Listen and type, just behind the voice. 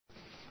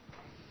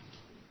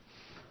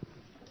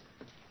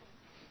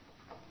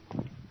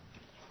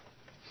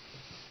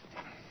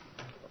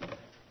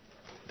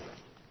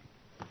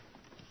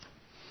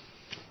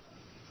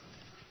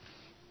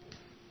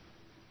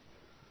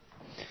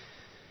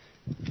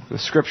The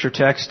scripture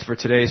text for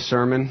today's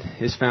sermon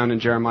is found in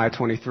Jeremiah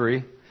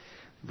 23,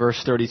 verse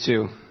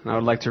 32. And I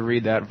would like to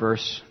read that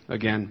verse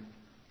again.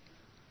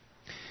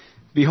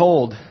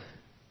 Behold,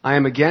 I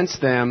am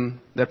against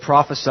them that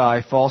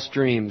prophesy false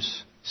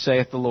dreams,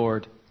 saith the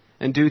Lord,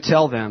 and do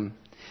tell them,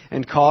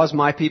 and cause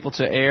my people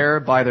to err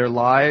by their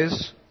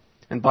lies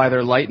and by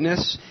their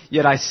lightness.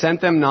 Yet I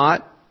sent them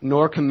not,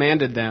 nor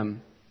commanded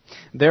them.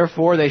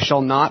 Therefore they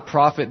shall not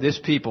profit this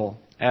people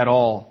at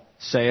all,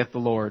 saith the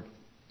Lord.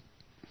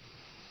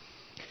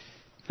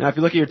 Now, if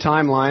you look at your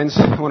timelines,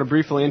 I want to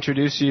briefly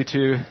introduce you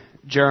to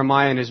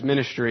Jeremiah and his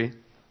ministry.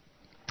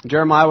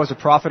 Jeremiah was a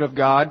prophet of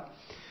God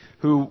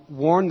who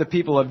warned the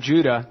people of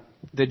Judah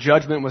that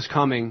judgment was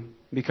coming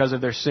because of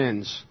their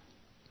sins.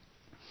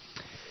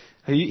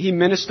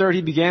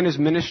 He began his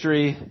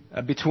ministry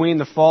between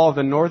the fall of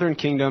the northern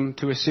kingdom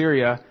to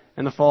Assyria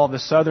and the fall of the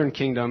southern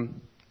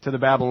kingdom to the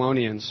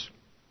Babylonians.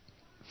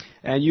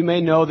 And you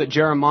may know that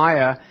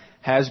Jeremiah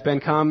has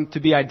come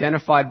to be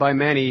identified by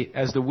many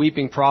as the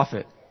weeping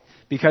prophet,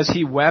 because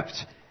he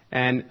wept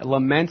and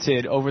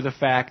lamented over the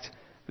fact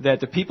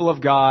that the people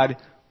of God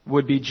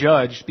would be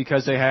judged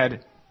because they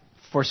had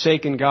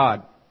forsaken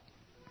God.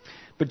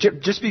 But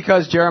just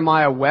because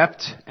Jeremiah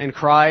wept and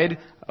cried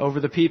over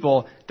the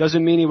people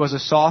doesn't mean he was a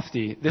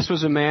softie. This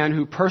was a man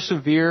who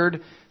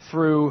persevered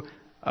through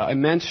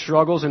immense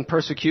struggles and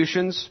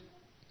persecutions.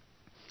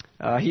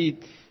 He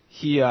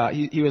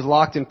was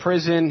locked in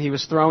prison. He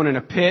was thrown in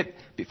a pit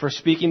for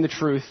speaking the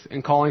truth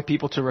and calling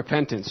people to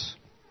repentance.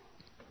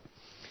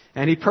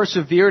 And he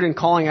persevered in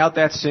calling out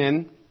that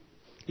sin,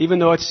 even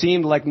though it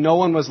seemed like no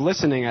one was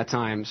listening at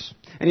times.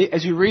 And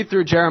as you read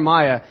through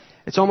Jeremiah,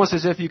 it's almost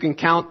as if you can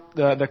count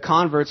the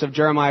converts of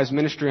Jeremiah's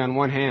ministry on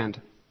one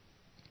hand.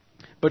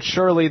 But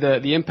surely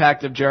the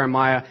impact of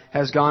Jeremiah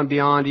has gone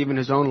beyond even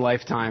his own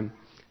lifetime,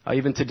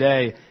 even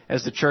today,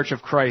 as the Church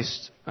of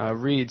Christ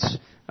reads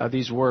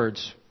these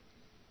words.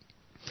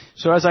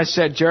 So as I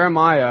said,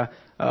 Jeremiah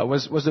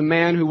was a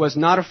man who was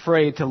not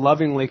afraid to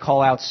lovingly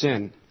call out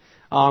sin.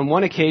 On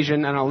one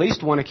occasion, and at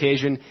least one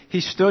occasion,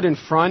 he stood in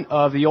front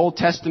of the Old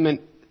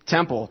Testament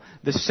temple,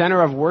 the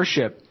center of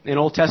worship in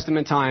Old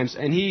Testament times,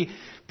 and he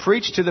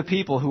preached to the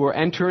people who were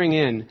entering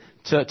in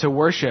to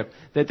worship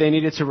that they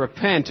needed to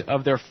repent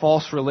of their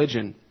false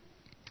religion.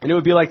 And it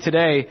would be like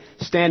today,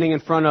 standing in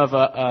front of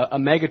a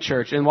mega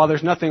church. And while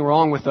there's nothing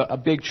wrong with a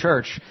big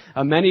church,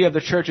 many of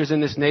the churches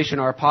in this nation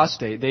are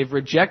apostate. They've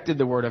rejected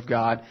the Word of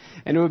God.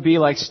 And it would be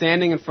like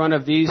standing in front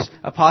of these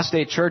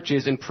apostate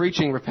churches and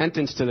preaching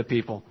repentance to the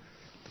people.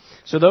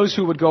 So those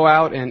who would go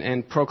out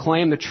and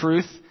proclaim the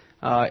truth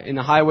in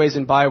the highways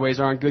and byways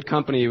are in good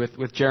company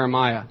with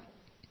Jeremiah.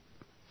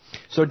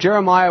 So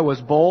Jeremiah was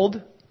bold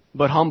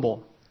but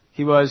humble.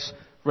 He was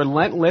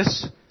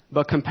relentless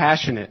but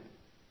compassionate.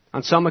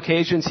 On some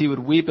occasions he would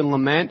weep and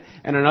lament,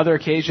 and on other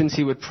occasions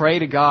he would pray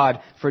to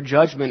God for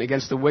judgment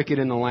against the wicked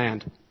in the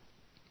land.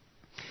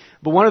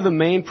 But one of the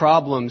main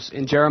problems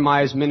in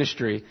Jeremiah's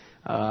ministry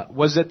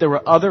was that there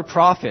were other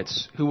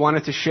prophets who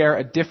wanted to share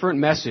a different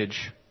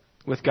message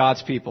with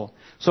God's people.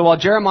 So while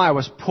Jeremiah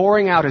was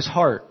pouring out his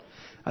heart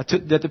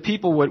that the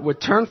people would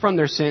turn from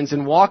their sins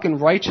and walk in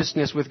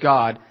righteousness with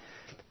God,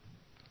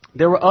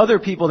 there were other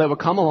people that would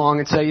come along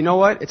and say, you know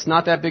what, it's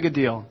not that big a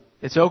deal.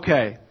 It's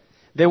okay.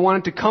 They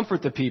wanted to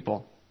comfort the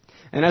people.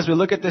 And as we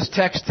look at this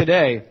text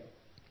today,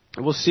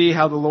 we'll see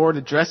how the Lord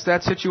addressed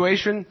that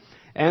situation,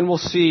 and we'll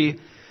see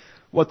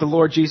what the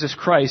Lord Jesus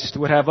Christ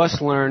would have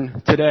us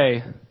learn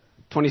today,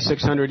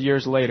 2,600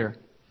 years later.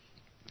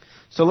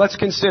 So let's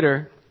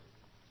consider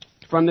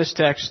from this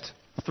text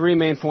three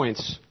main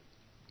points.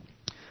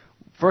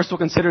 First, we'll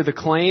consider the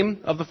claim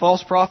of the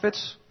false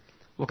prophets.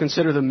 We'll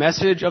consider the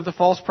message of the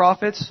false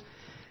prophets.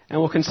 And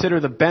we'll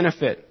consider the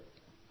benefit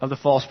of the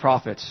false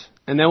prophets.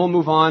 And then we'll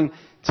move on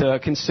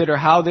to consider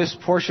how this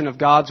portion of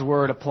God's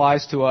Word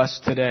applies to us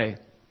today.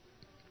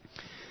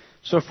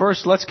 So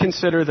first, let's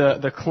consider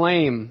the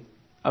claim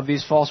of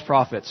these false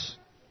prophets.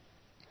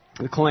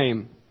 The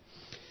claim.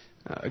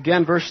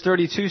 Again, verse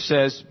 32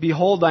 says,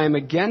 Behold, I am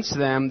against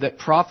them that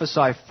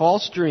prophesy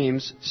false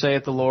dreams,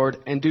 saith the Lord,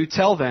 and do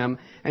tell them,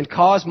 and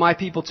cause my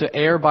people to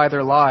err by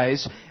their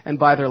lies and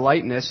by their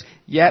lightness.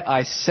 Yet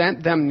I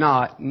sent them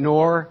not,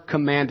 nor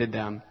commanded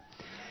them.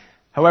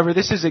 However,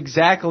 this is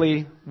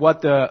exactly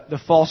what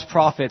the false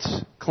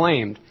prophets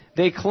claimed.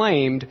 They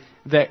claimed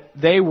that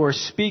they were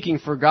speaking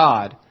for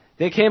God.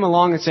 They came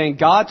along and saying,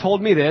 God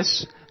told me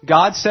this,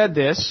 God said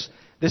this,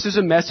 this is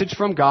a message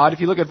from God. If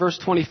you look at verse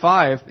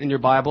 25 in your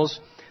Bibles,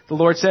 the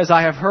Lord says,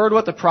 I have heard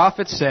what the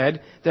prophets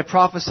said that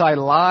prophesy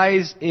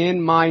lies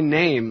in my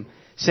name,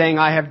 saying,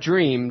 I have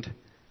dreamed,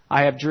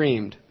 I have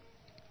dreamed.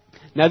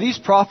 Now these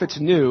prophets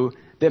knew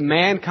that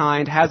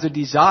mankind has a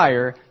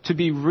desire to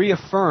be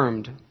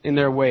reaffirmed in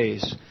their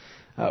ways.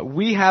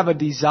 We have a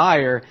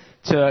desire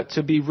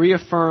to be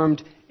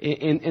reaffirmed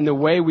in the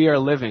way we are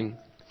living.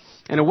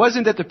 And it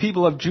wasn't that the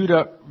people of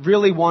Judah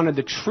really wanted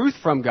the truth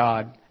from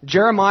God.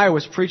 Jeremiah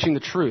was preaching the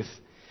truth.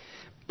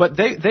 But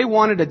they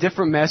wanted a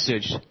different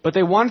message. But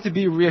they wanted to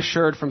be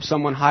reassured from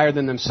someone higher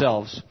than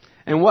themselves.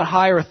 And what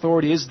higher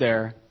authority is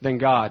there than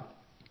God?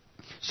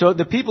 So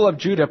the people of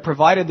Judah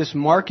provided this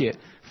market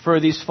for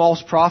these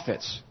false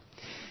prophets.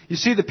 You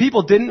see, the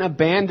people didn't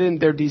abandon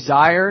their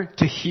desire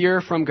to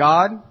hear from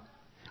God.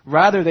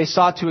 Rather, they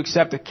sought to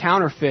accept a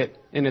counterfeit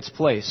in its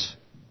place.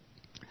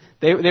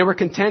 They were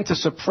content to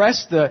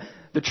suppress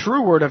the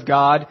true word of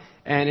God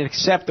and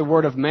accept the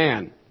word of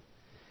man.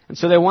 And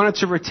so they wanted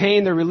to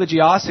retain their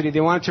religiosity. They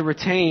wanted to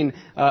retain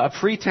a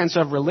pretense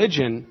of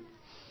religion,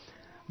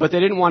 but they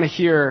didn't want to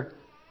hear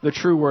the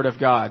true word of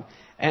God.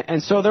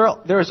 And so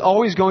there is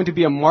always going to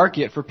be a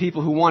market for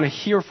people who want to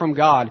hear from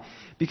God,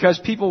 because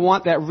people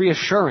want that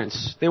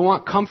reassurance. They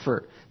want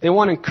comfort. They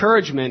want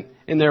encouragement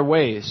in their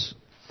ways.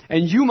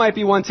 And you might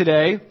be one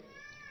today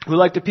who,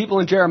 like the people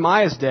in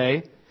Jeremiah's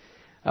day,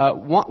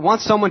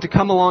 want someone to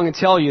come along and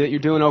tell you that you're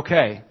doing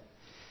okay.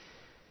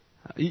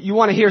 You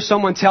want to hear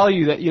someone tell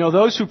you that,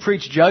 those who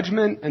preach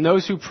judgment and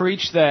those who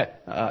preach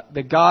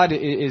that God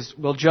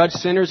will judge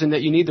sinners and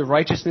that you need the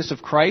righteousness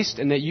of Christ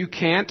and that you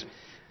can't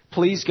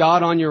please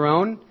God on your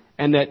own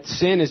and that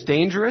sin is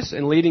dangerous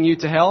and leading you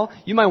to hell.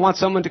 You might want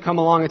someone to come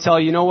along and tell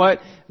you, you know what?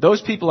 Those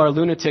people are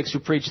lunatics who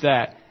preach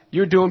that.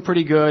 You're doing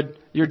pretty good.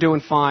 You're doing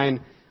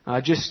fine.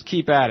 Just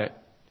keep at it.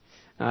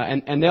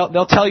 And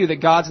they'll tell you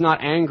that God's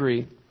not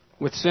angry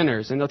with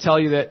sinners, and they'll tell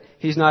you that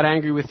He's not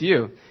angry with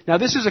you. Now,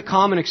 this is a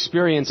common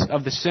experience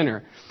of the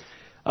sinner,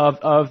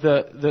 of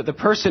the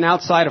person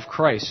outside of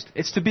Christ.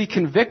 It's to be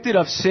convicted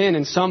of sin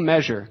in some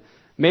measure.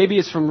 Maybe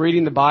it's from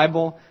reading the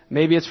Bible.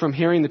 Maybe it's from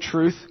hearing the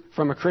truth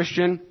from a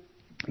Christian.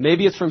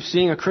 Maybe it's from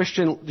seeing a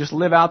Christian just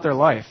live out their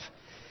life.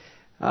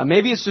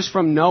 Maybe it's just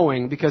from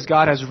knowing, because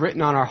God has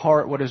written on our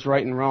heart what is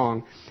right and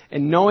wrong,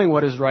 and knowing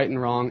what is right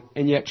and wrong,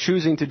 and yet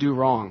choosing to do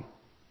wrong.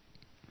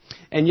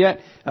 And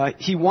yet,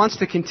 he wants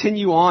to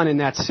continue on in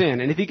that sin.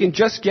 And if he can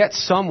just get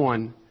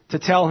someone to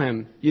tell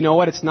him, you know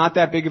what, it's not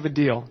that big of a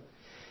deal.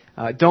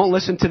 Don't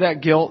listen to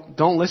that guilt.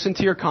 Don't listen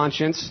to your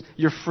conscience.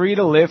 You're free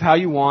to live how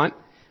you want.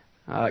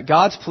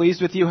 God's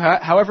pleased with you.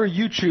 However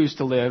you choose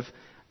to live,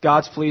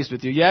 God's pleased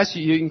with you. Yes,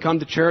 you can come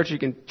to church. You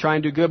can try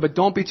and do good, but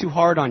don't be too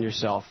hard on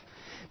yourself.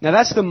 Now,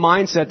 that's the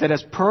mindset that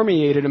has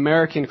permeated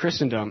American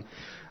Christendom.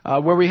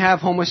 Where we have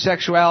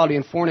homosexuality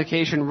and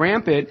fornication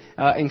rampant,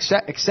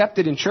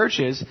 accepted in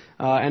churches,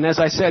 and as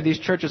I said, these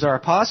churches are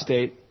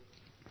apostate.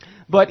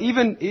 But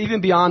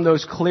even beyond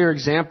those clear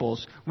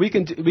examples, we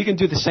can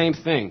do the same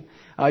thing.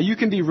 You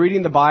can be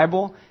reading the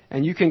Bible,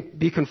 and you can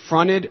be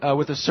confronted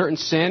with a certain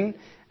sin,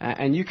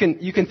 and you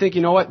can think,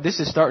 you know what, this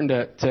is starting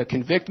to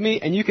convict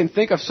me, and you can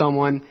think of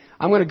someone.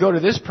 I'm going to go to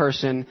this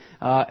person,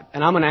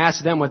 and I'm going to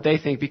ask them what they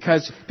think,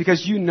 because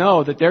you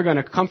know that they're going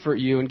to comfort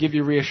you and give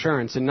you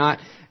reassurance, and not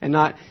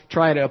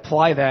try to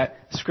apply that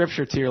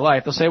scripture to your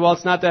life. They'll say, well,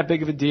 it's not that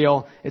big of a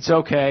deal. It's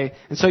okay.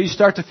 And so you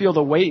start to feel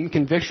the weight and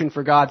conviction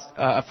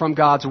from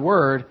God's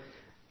word.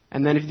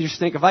 And then if you just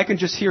think, if I can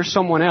just hear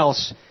someone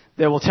else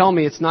that will tell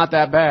me it's not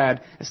that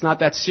bad, it's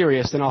not that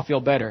serious, then I'll feel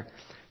better.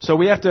 So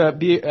we have to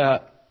be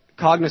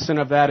cognizant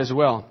of that as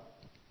well.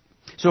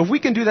 So if we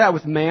can do that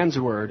with man's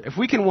word, if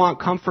we can want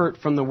comfort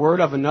from the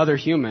word of another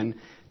human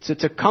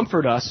to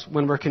comfort us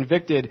when we're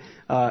convicted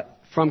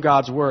from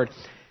God's word,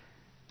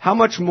 how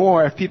much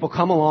more if people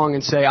come along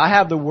and say, I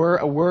have a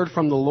word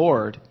from the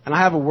Lord, and I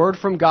have a word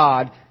from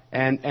God,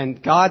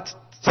 and God's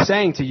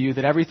saying to you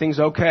that everything's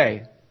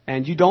okay,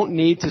 and you don't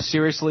need to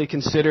seriously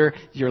consider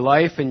your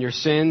life and your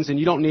sins, and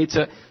you don't need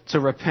to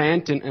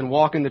repent and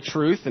walk in the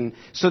truth. And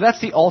so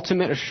that's the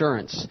ultimate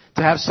assurance,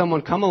 to have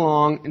someone come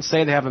along and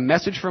say they have a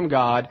message from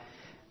God,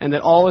 and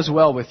that all is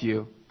well with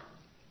you.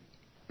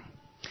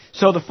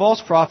 So the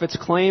false prophets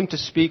claimed to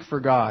speak for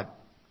God.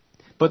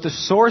 But the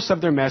source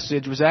of their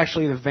message was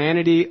actually the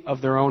vanity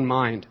of their own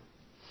mind.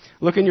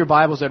 Look in your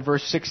Bibles at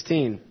verse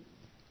 16,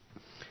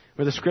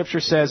 where the scripture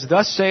says,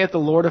 Thus saith the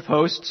Lord of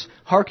hosts,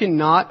 hearken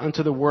not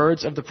unto the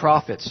words of the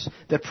prophets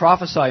that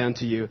prophesy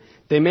unto you.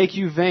 They make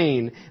you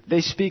vain. They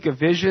speak a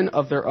vision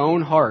of their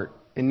own heart,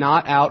 and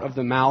not out of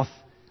the mouth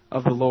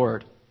of the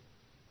Lord.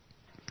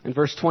 In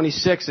verse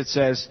 26 it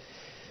says,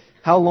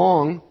 How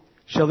long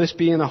shall this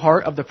be in the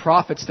heart of the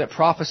prophets that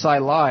prophesy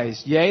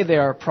lies? Yea, they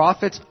are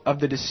prophets of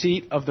the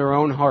deceit of their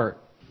own heart.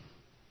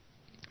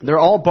 They're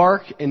all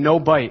bark and no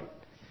bite.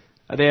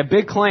 They have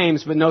big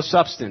claims but no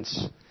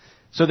substance.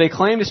 So they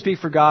claim to speak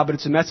for God, but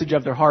it's a message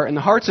of their heart. And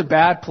the heart's a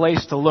bad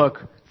place to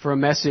look for a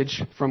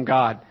message from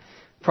God.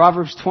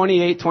 Proverbs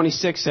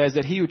 28:26 says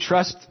that he who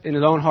trusts in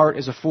his own heart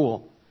is a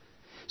fool.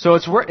 So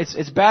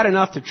it's bad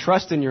enough to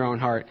trust in your own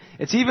heart.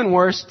 It's even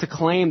worse to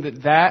claim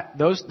that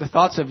the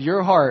thoughts of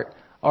your heart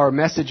are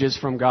messages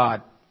from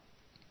God.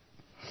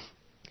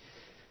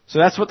 So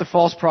that's what the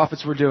false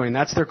prophets were doing.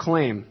 That's their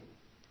claim.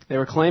 They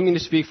were claiming to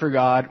speak for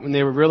God when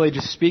they were really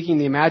just speaking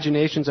the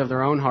imaginations of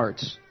their own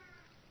hearts.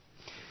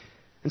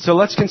 And so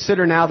let's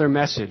consider now their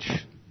message.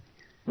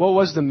 What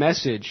was the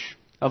message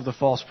of the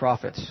false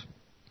prophets?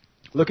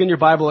 Look in your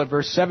Bible at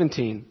verse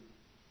 17.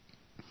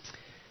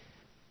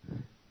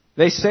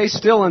 They say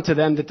still unto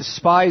them that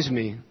despise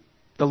me,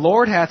 The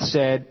Lord hath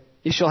said,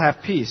 Ye shall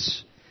have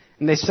peace.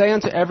 And they say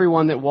unto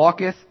everyone that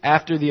walketh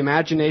after the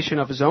imagination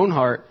of his own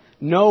heart,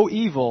 No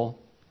evil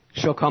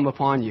shall come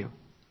upon you.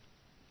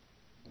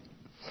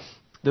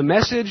 The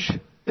message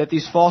that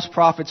these false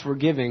prophets were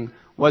giving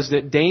was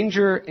that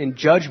danger and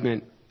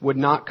judgment would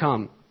not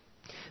come.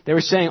 They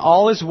were saying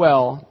all is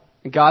well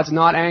and God's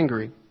not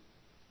angry.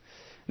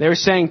 They were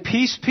saying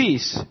peace,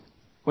 peace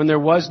when there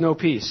was no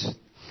peace.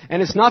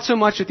 And it's not so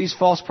much that these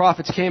false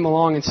prophets came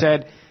along and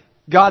said,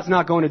 God's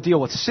not going to deal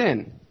with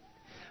sin.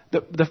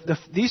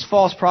 These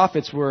false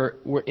prophets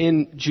were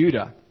in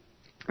Judah.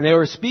 And they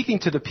were speaking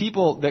to the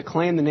people that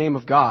claimed the name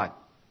of God.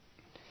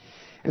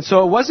 And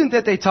so it wasn't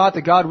that they taught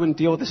that God wouldn't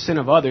deal with the sin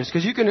of others,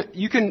 because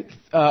you can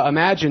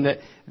imagine that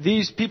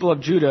these people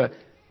of Judah,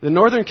 the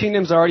northern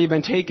kingdom's already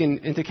been taken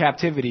into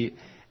captivity,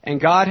 and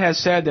God has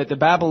said that the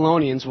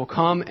Babylonians will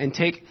come and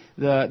take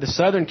the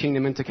southern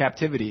kingdom into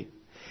captivity.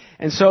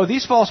 And so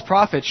these false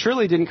prophets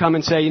surely didn't come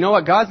and say, you know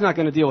what, God's not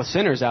going to deal with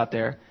sinners out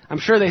there. I'm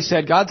sure they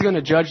said, God's going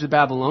to judge the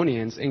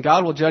Babylonians, and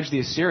God will judge the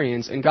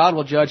Assyrians, and God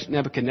will judge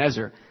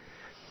Nebuchadnezzar.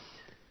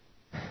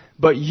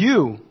 But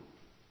you,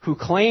 who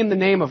claim the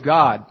name of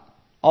God,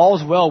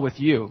 all's well with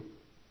you.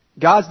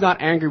 God's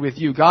not angry with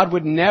you. God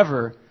would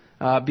never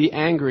be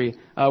angry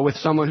with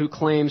someone who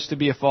claims to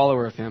be a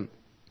follower of Him.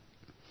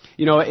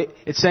 You know,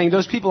 it's saying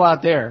those people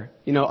out there,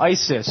 you know,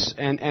 ISIS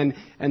and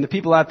the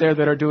people out there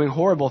that are doing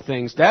horrible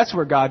things, that's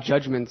where God's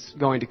judgment's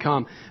going to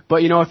come.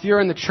 But, you know, if you're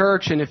in the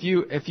church and if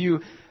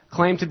you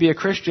claim to be a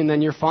Christian,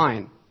 then you're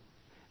fine.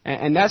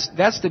 And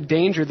that's the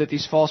danger that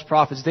these false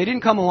prophets, they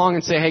didn't come along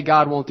and say, hey,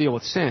 God won't deal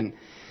with sin.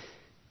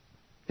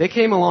 They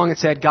came along and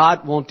said,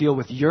 God won't deal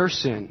with your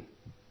sin.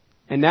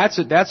 And that's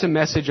a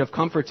message of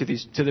comfort to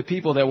the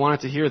people that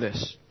wanted to hear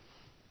this.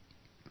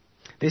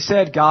 They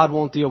said, God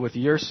won't deal with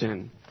your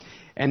sin.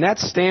 And that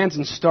stands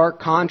in stark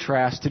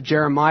contrast to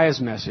Jeremiah's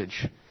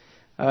message.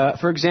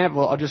 For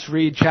example, I'll just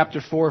read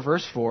chapter 4,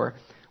 verse 4,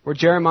 where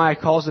Jeremiah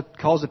calls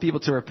the people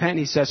to repent.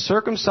 He says,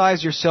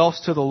 circumcise yourselves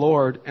to the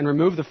Lord and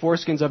remove the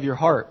foreskins of your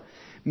heart,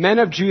 men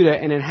of Judah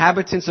and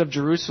inhabitants of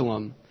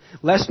Jerusalem,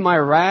 lest my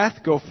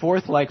wrath go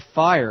forth like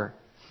fire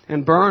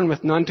and burn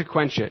with none to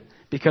quench it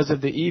because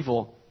of the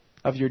evil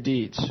of your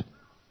deeds.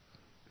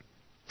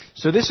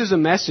 So this is a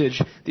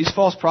message, these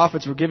false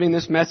prophets were giving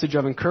this message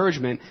of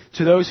encouragement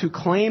to those who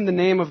claim the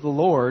name of the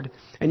Lord,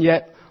 and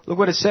yet, look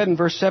what it said in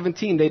verse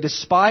 17, they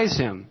despise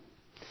Him.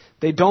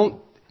 They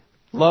don't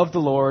love the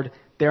Lord,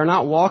 they are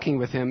not walking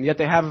with Him, yet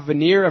they have a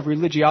veneer of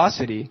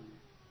religiosity,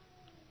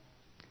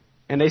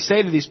 and they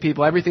say to these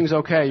people, everything's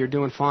okay, you're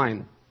doing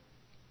fine.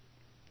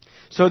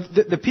 So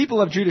the people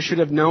of Judah should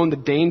have known the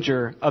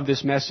danger of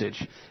this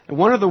message. And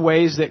one of the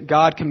ways that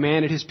God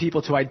commanded His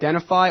people to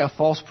identify a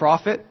false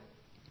prophet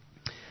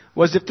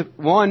was if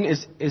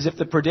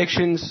the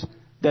predictions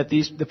that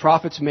the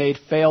prophets made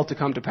failed to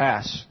come to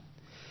pass.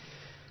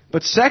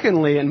 But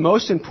secondly, and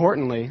most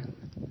importantly,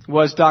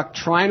 was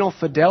doctrinal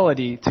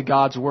fidelity to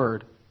God's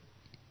word.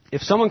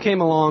 If someone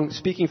came along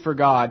speaking for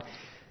God,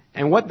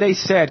 and what they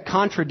said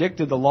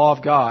contradicted the law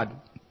of God,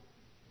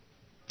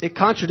 it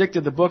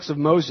contradicted the books of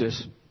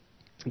Moses,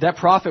 that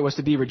prophet was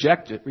to be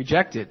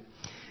rejected.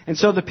 And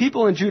so the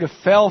people in Judah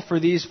fell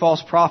for these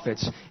false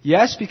prophets.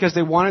 Yes, because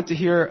they wanted to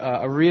hear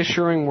a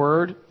reassuring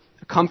word,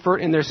 comfort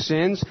in their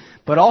sins,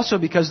 but also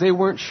because they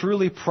weren't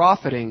truly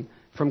profiting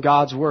from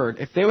God's word.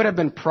 If they would have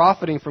been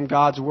profiting from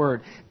God's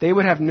word, they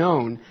would have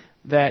known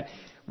that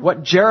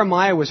what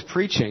Jeremiah was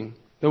preaching,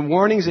 the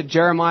warnings that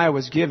Jeremiah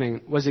was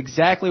giving, was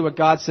exactly what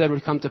God said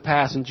would come to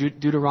pass in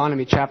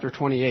Deuteronomy chapter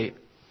 28.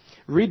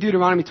 Read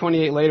Deuteronomy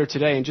 28 later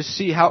today and just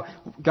see how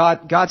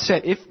God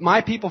said, if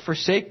my people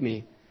forsake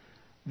me,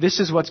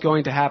 this is what's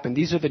going to happen.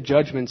 These are the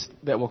judgments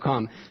that will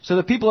come. So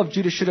the people of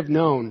Judah should have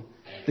known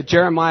that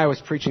Jeremiah was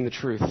preaching the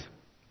truth.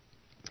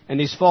 And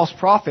these false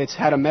prophets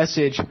had a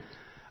message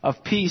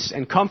of peace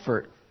and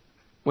comfort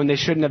when they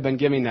shouldn't have been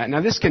giving that.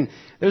 Now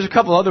there's a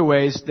couple other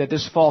ways that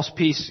this false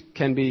peace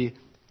can be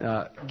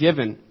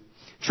given.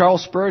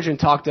 Charles Spurgeon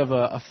talked of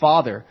a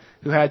father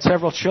who had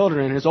several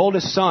children, and his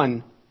oldest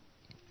son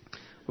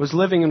was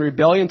living in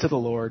rebellion to the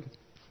Lord,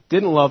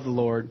 didn't love the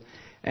Lord,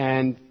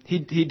 and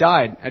he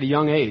died at a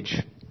young age.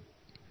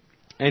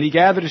 And he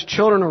gathered his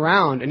children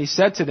around and he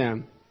said to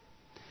them,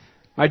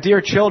 my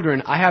dear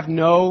children, I have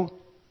no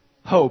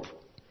hope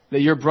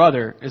that your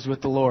brother is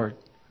with the Lord,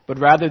 but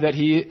rather that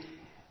he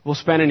will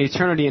spend an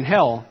eternity in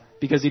hell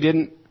because he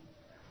didn't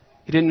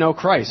know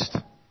Christ.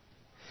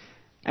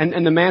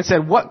 And the man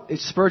said,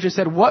 Spurgeon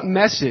said, what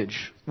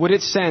message would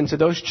it send to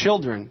those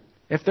children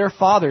if their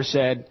father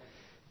said,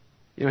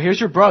 you know, here's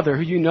your brother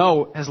who you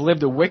know has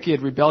lived a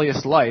wicked,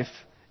 rebellious life,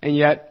 and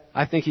yet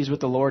I think he's with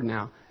the Lord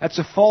now. That's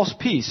a false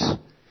peace.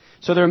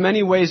 So there are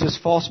many ways this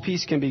false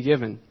peace can be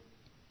given.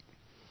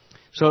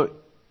 So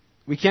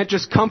we can't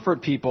just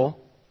comfort people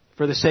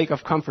for the sake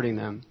of comforting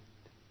them.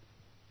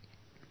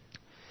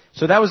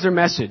 So that was their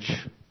message.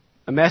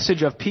 A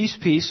message of peace,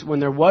 peace, when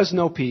there was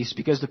no peace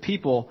because the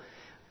people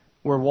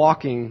were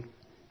walking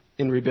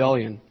in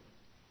rebellion.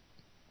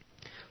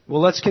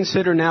 Well, let's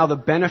consider now the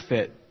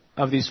benefit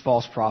of these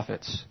false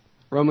prophets.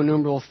 Roman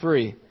numeral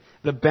 3,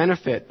 the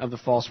benefit of the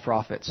false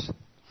prophets.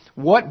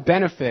 What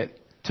benefit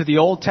to the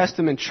Old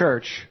Testament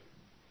church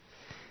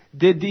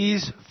did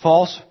these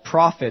false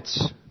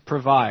prophets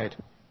provide?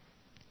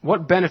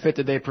 What benefit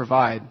did they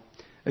provide?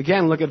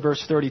 Again, look at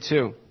verse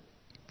 32.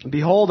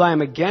 Behold, I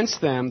am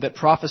against them that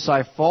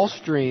prophesy false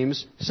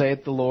dreams,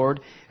 saith the Lord,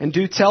 and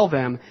do tell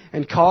them,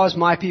 and cause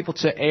my people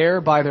to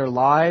err by their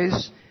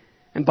lies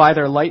and by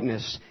their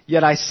lightness.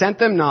 Yet I sent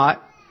them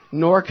not,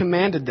 nor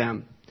commanded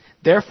them.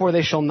 Therefore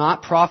they shall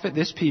not profit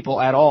this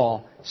people at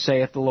all,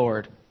 saith the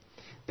Lord.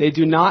 They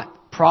do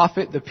not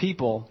profit the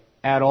people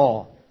at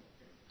all.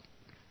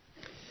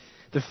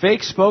 The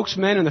fake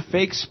spokesmen and the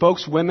fake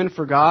spokeswomen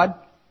for God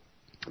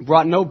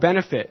brought no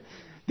benefit.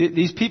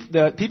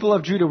 The people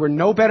of Judah were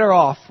no better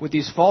off with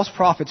these false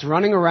prophets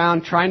running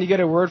around trying to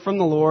get a word from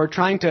the Lord,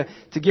 trying to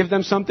give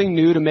them something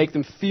new to make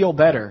them feel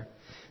better.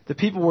 The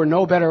people were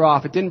no better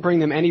off. It didn't bring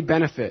them any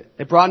benefit.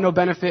 It brought no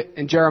benefit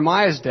in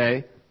Jeremiah's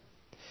day,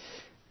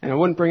 and it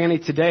wouldn't bring any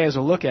today as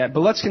a look at.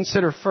 But let's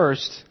consider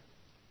first,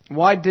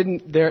 why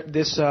didn't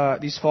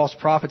these false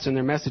prophets and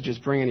their messages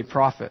bring any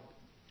profit,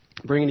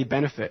 bring any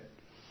benefit?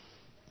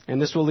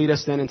 And this will lead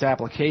us then into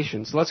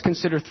applications. Let's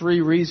consider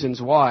 3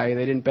 reasons why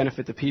they didn't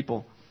benefit the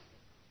people.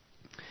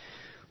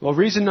 Well,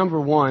 reason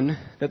number 1,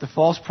 that the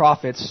false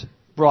prophets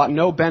brought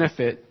no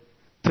benefit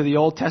to the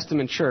Old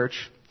Testament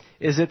church,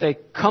 is that they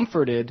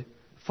comforted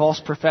false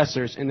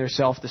professors in their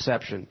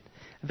self-deception.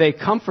 They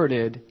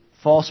comforted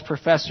false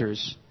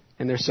professors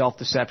in their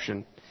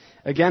self-deception.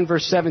 Again,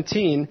 verse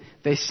 17,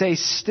 they say,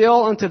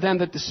 still unto them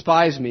that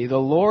despise me, the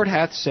Lord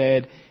hath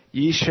said,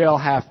 ye shall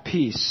have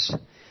peace.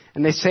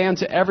 And they say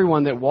unto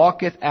everyone that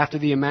walketh after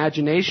the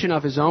imagination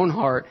of his own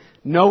heart,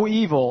 no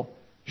evil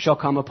shall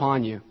come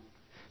upon you.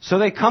 So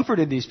they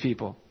comforted these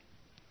people.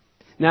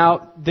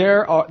 Now,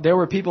 there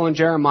were people in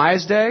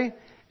Jeremiah's day,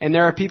 and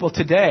there are people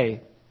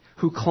today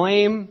who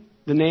claim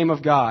the name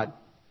of God,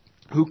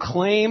 who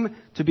claim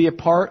to be a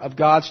part of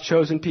God's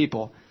chosen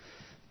people.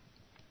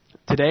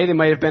 Today, they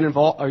may have been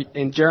involved, or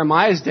in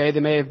Jeremiah's day,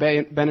 they may have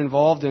been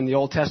involved in the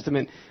Old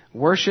Testament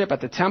worship at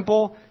the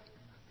temple,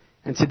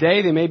 and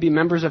today they may be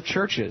members of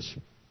churches.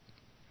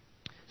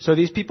 So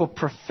these people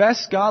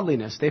profess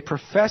godliness. They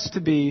profess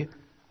to be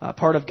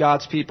part of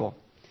God's people.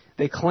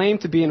 They claim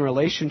to be in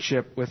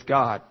relationship with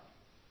God.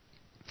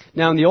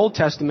 Now, in the Old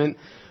Testament,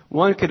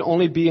 one could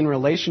only be in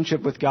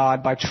relationship with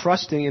God by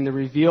trusting in the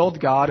revealed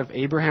God of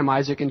Abraham,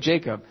 Isaac, and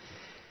Jacob,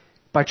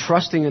 by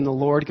trusting in the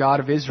Lord God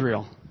of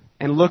Israel,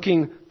 and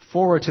looking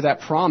forward to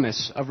that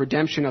promise of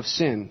redemption of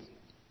sin,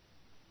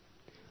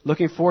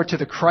 looking forward to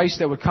the Christ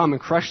that would come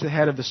and crush the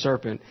head of the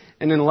serpent.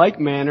 And in like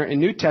manner, in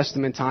New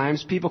Testament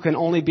times, people can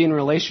only be in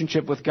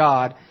relationship with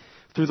God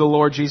through the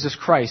Lord Jesus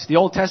Christ. The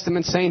Old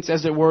Testament saints,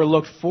 as it were,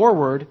 looked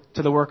forward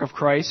to the work of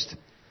Christ.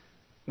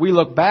 We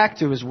look back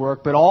to His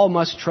work, but all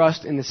must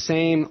trust in the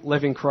same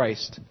living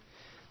Christ.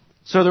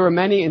 So there were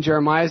many in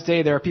Jeremiah's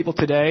day. There are people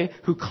today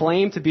who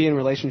claim to be in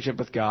relationship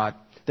with God.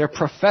 They're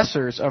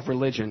professors of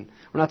religion.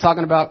 We're not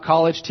talking about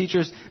college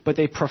teachers, but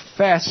they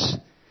profess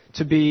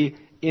to be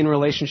in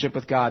relationship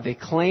with God. They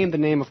claim the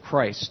name of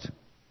Christ.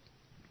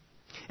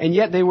 And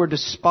yet they were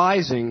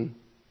despising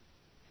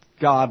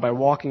God by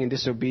walking in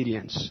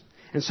disobedience.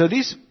 And so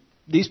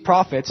these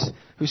prophets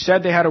who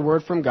said they had a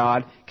word from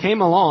God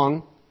came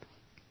along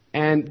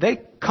and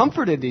they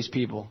comforted these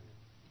people.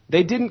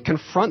 They didn't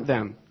confront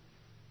them.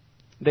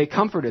 They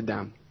comforted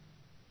them.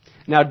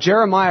 Now,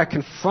 Jeremiah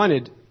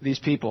confronted these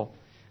people.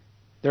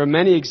 There are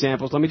many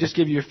examples. Let me just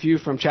give you a few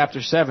from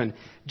chapter 7.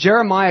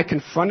 Jeremiah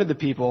confronted the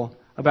people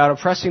about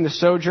oppressing the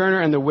sojourner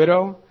and the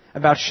widow,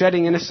 about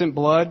shedding innocent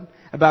blood,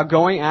 about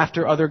going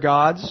after other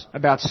gods,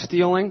 about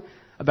stealing,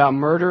 about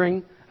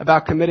murdering,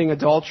 about committing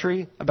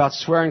adultery, about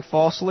swearing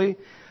falsely,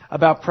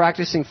 about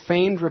practicing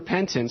feigned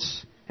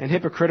repentance and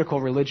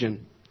hypocritical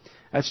religion.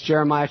 That's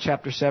Jeremiah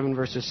chapter 7,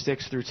 verses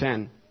 6 through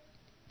 10.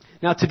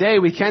 Now today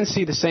we can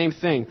see the same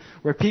thing,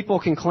 where people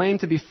can claim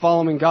to be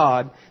following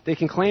God, they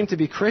can claim to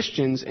be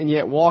Christians, and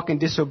yet walk in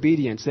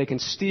disobedience. They can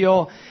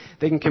steal,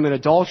 they can commit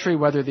adultery,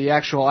 whether the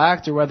actual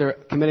act or whether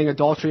committing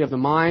adultery of the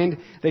mind.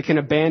 They can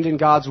abandon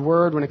God's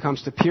word when it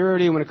comes to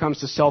purity, when it comes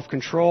to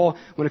self-control,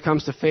 when it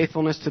comes to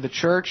faithfulness to the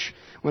church,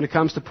 when it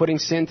comes to putting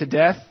sin to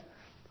death.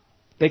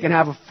 They can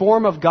have a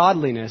form of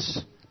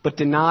godliness, but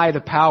deny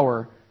the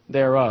power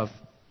thereof.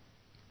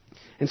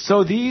 And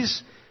so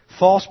these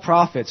false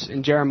prophets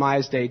in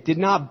Jeremiah's day did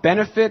not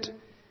benefit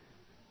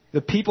the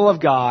people of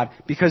God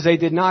because they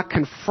did not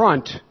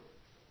confront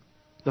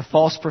the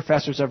false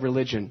professors of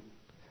religion.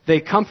 They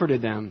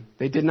comforted them.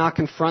 They did not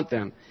confront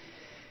them.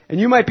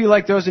 And you might be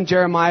like those in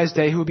Jeremiah's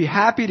day who would be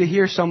happy to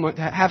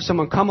have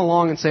someone come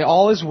along and say,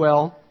 all is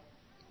well.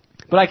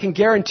 But I can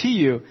guarantee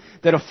you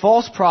that a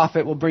false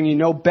prophet will bring you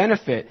no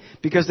benefit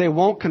because they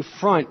won't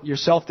confront your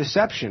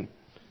self-deception.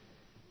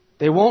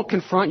 They won't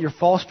confront your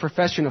false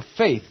profession of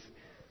faith.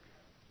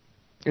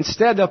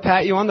 Instead, they'll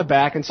pat you on the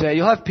back and say,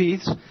 you'll have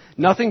peace.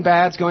 Nothing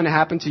bad's going to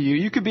happen to you.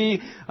 You could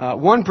be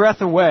one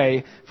breath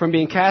away from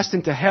being cast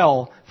into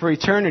hell for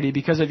eternity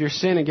because of your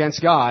sin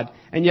against God.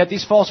 And yet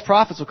these false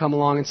prophets will come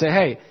along and say,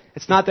 hey,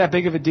 it's not that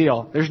big of a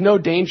deal. There's no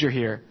danger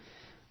here.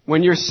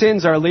 When your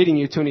sins are leading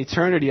you to an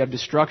eternity of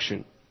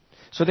destruction.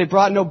 So they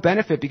brought no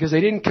benefit because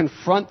they didn't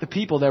confront the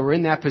people that were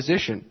in that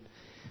position.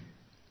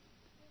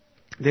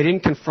 They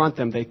didn't confront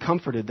them, they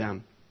comforted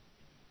them.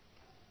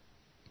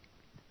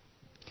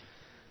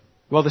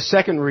 Well, the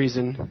second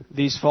reason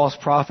these false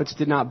prophets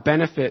did not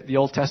benefit the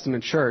Old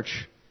Testament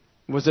church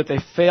was that they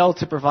failed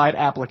to provide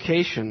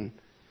application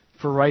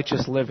for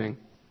righteous living.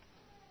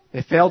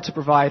 They failed to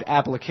provide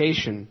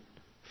application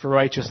for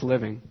righteous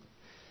living.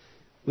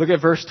 Look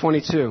at verse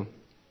 22.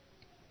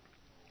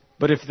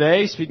 But if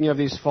they, speaking of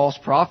these false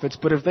prophets,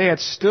 but if they had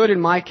stood in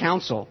my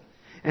counsel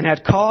and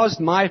had caused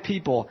my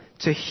people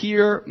to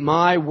hear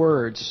my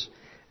words,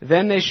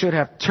 then they should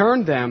have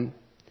turned them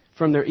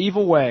from their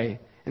evil way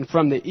and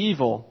from the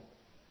evil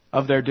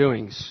of their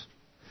doings.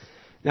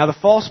 Now, the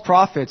false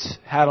prophets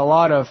had a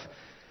lot of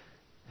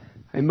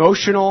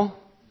emotional,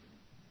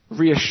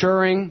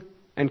 reassuring,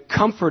 and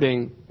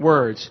comforting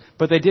words,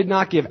 but they did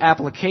not give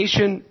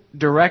application,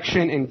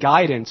 direction, and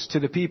guidance to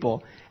the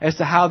people as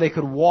to how they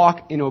could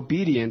walk in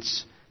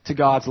obedience to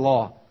God's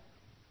law.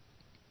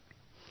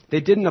 They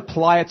didn't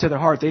apply it to their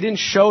heart. They didn't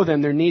show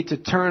them their need to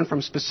turn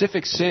from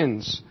specific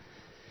sins.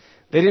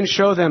 They didn't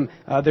show them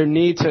their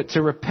need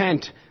to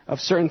repent of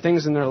certain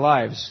things in their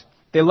lives.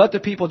 They let the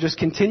people just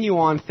continue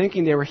on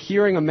thinking they were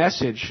hearing a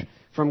message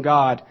from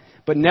God,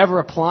 but never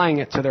applying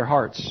it to their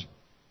hearts.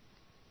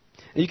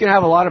 And you can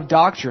have a lot of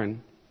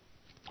doctrine,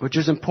 which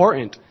is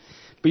important,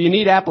 but you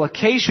need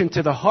application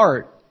to the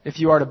heart if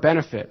you are to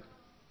benefit.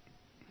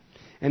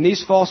 And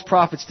these false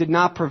prophets did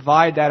not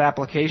provide that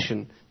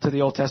application to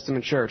the Old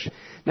Testament church.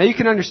 Now you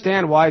can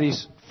understand why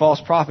these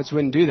false prophets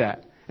wouldn't do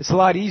that. It's a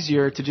lot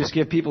easier to just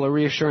give people a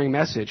reassuring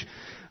message.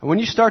 And when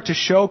you start to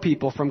show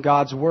people from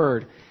God's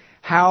Word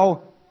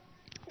how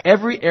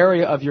every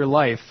area of your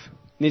life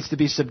needs to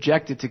be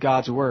subjected to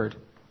God's Word,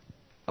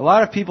 a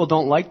lot of people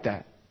don't like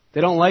that.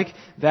 They don't like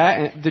that.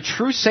 And the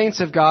true saints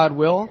of God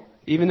will,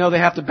 even though they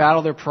have to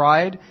battle their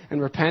pride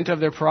and repent of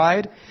their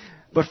pride.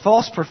 But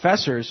false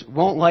professors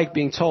won't like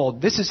being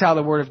told, this is how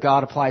the Word of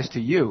God applies to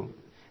you.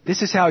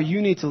 This is how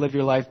you need to live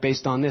your life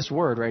based on this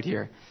Word right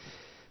here.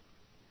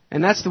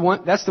 And that's the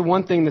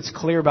one thing that's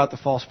clear about the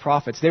false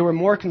prophets. They were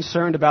more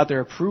concerned about their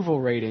approval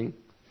rating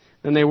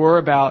than they were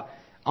about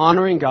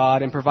honoring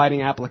God and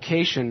providing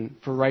application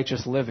for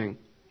righteous living.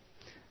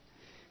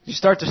 You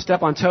start to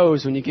step on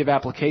toes when you give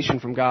application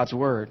from God's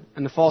Word.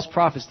 And the false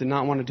prophets did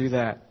not want to do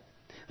that.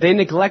 They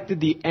neglected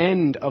the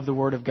end of the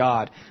Word of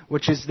God,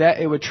 which is that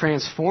it would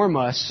transform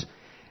us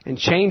and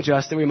change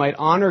us, that we might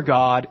honor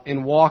God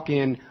and walk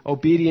in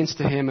obedience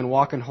to Him and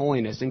walk in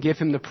holiness and give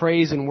Him the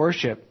praise and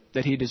worship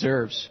that He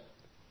deserves.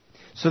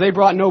 So they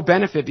brought no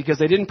benefit because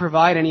they didn't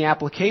provide any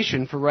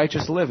application for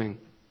righteous living.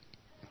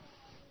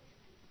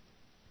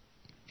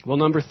 Well,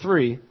 number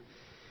 3,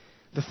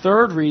 the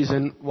third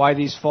reason why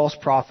these false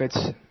prophets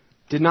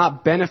did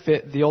not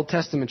benefit the Old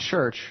Testament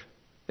church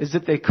is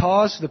that they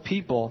caused the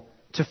people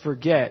to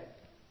forget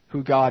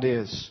who God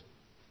is.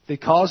 They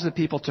caused the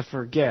people to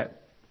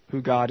forget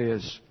who God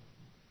is.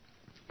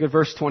 Look at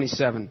verse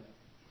 27.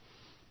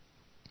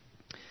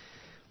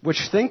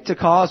 Which think to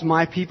cause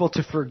my people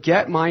to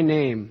forget my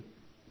name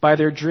by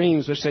their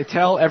dreams, which they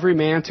tell every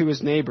man to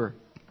his neighbor,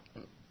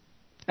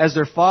 as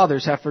their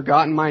fathers have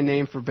forgotten my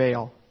name for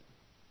Baal.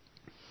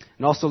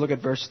 And also look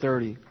at verse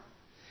 30.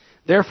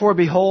 Therefore,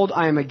 behold,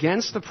 I am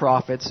against the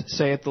prophets,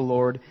 saith the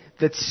Lord,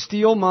 that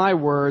steal my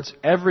words,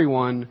 every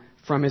one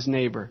from his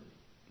neighbor.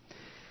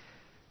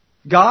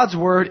 God's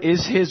word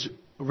is His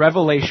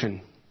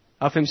revelation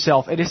of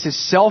Himself. It is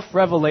His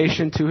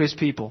self-revelation to His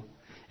people.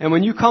 And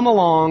when you come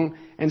along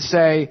and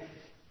say,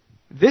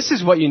 this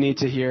is what you need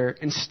to hear,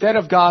 instead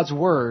of God's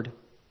word,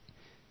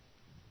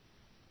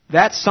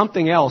 that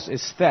something else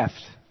is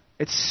theft.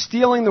 It's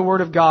stealing the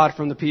word of God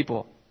from the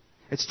people.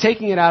 It's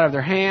taking it out of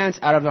their hands,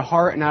 out of their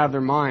heart, and out of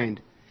their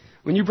mind.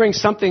 When you bring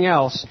something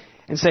else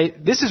and say,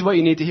 this is what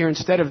you need to hear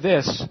instead of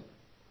this,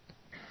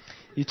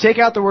 you take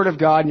out the Word of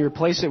God and you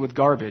replace it with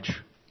garbage.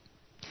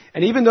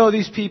 And even though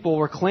these people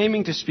were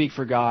claiming to speak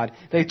for God,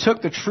 they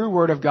took the true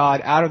Word of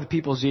God out of the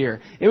people's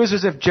ear. It was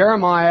as if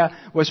Jeremiah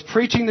was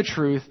preaching the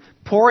truth,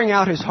 pouring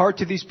out his heart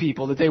to these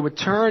people, that they would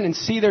turn and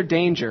see their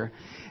danger.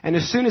 And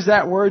as soon as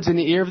that word's in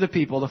the ear of the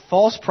people, the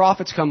false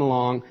prophets come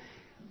along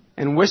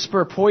and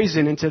whisper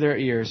poison into their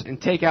ears and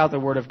take out the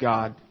Word of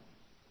God.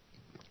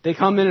 They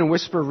come in and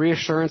whisper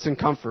reassurance and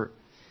comfort.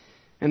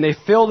 And they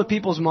fill the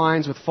people's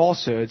minds with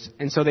falsehoods,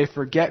 and so they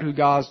forget who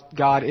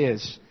God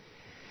is.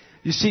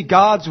 You see,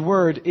 God's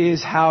Word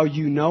is how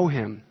you know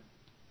Him.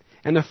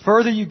 And the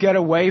further you get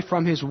away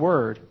from His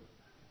Word,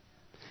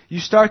 you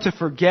start to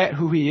forget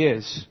who He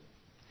is.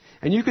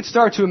 And you could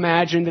start to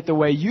imagine that the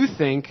way you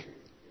think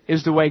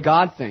is the way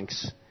God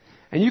thinks.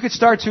 And you could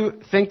start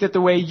to think that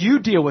the way you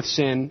deal with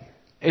sin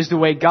is the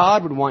way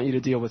God would want you to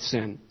deal with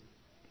sin.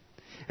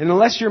 And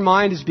unless your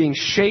mind is being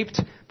shaped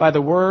by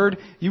the Word,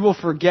 you will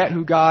forget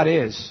who God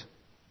is.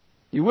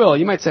 You will.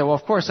 You might say, well,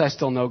 of course I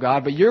still know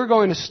God, but you're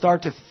going to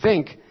start to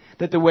think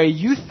that the way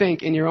you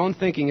think in your own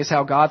thinking is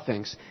how God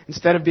thinks,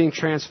 instead of being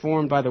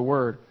transformed by the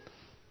Word.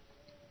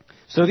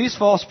 So these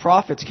false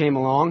prophets came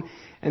along,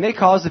 and they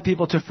caused the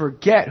people to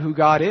forget who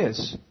God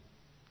is.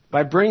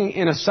 by bringing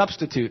in a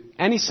substitute,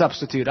 any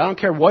substitute, I don't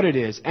care what it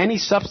is, any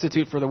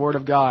substitute for the Word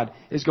of God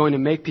is going to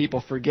make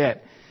people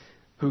forget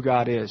who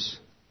God is.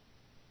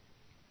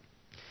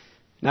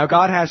 Now,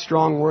 God has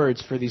strong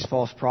words for these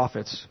false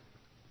prophets.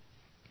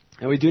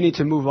 And we do need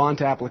to move on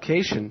to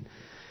application.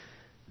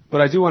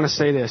 But I do want to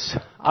say this.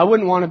 I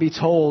wouldn't want to be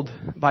told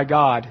by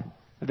God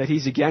that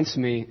He's against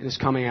me and is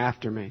coming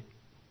after me.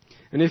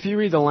 And if you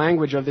read the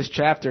language of this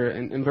chapter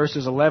in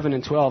verses 11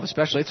 and 12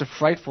 especially, it's a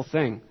frightful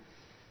thing.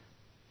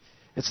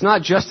 It's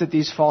not just that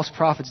these false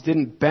prophets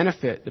didn't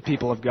benefit the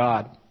people of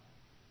God.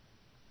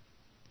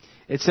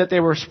 It's that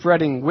they were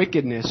spreading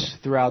wickedness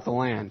throughout the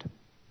land.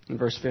 In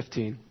verse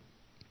 15.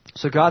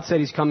 So God said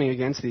He's coming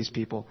against these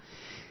people.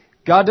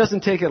 God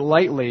doesn't take it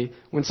lightly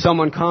when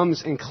someone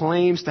comes and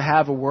claims to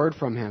have a word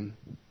from Him.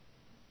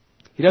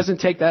 He doesn't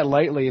take that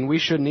lightly, and we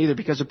shouldn't either,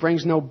 because it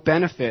brings no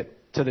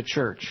benefit to the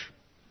church.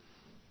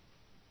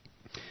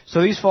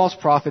 So these false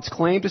prophets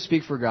claimed to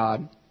speak for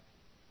God.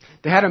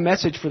 They had a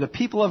message for the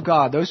people of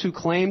God, those who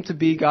claimed to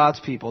be God's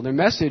people. Their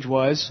message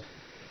was,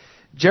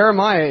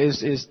 Jeremiah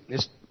is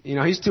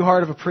he's too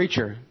hard of a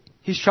preacher.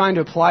 He's trying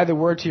to apply the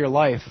word to your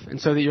life,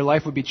 and so that your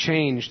life would be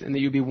changed, and that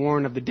you'd be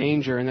warned of the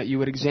danger, and that you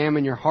would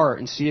examine your heart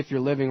and see if you're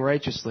living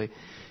righteously.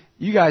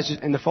 You guys,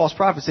 and the false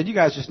prophet said, you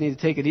guys just need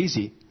to take it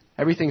easy.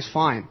 Everything's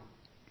fine.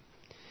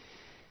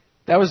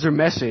 That was their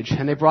message,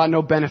 and they brought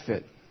no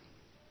benefit.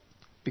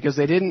 Because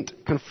they didn't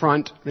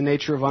confront the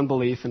nature of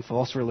unbelief and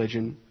false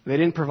religion. They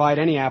didn't provide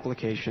any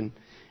application,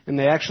 and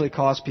they actually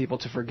caused people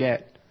to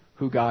forget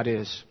who God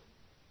is.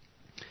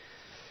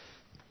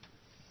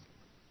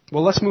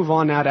 Well, let's move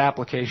on now to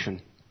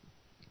application.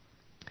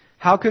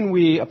 How can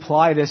we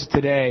apply this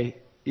today,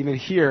 even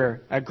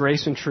here at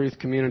Grace and Truth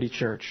Community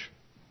Church?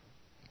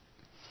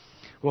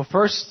 Well,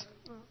 first,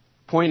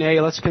 point A,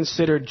 let's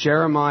consider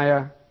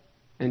Jeremiah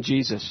and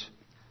Jesus.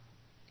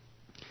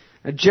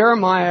 Now,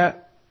 Jeremiah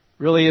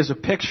really is a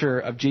picture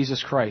of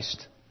Jesus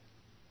Christ.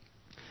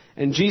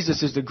 And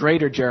Jesus is the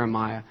greater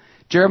Jeremiah.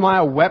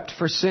 Jeremiah wept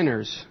for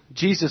sinners.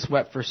 Jesus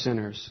wept for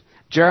sinners.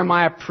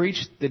 Jeremiah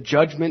preached the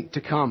judgment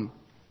to come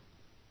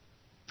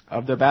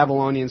of the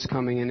Babylonians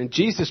coming in. And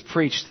Jesus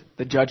preached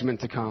the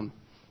judgment to come,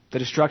 the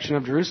destruction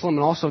of Jerusalem,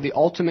 and also the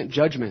ultimate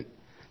judgment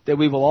that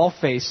we will all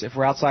face if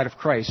we're outside of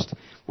Christ,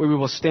 where we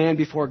will stand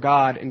before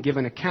God and give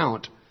an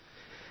account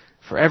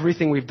for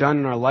everything we've done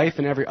in our life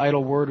and every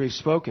idle word we've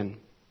spoken.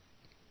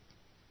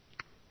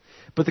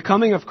 But the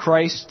coming of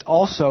Christ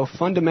also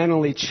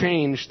fundamentally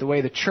changed the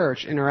way the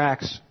church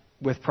interacts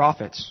with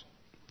prophets.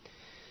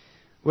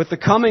 With the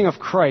coming of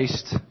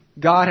Christ,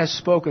 God has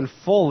spoken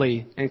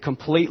fully and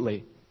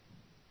completely.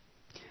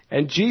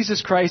 And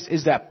Jesus Christ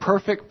is that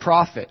perfect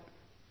prophet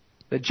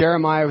that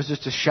Jeremiah was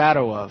just a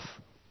shadow of.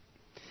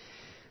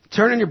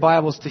 Turn in your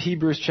Bibles to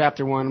Hebrews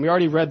chapter 1. We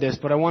already read this,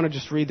 but I want to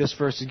just read this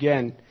verse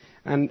again.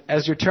 And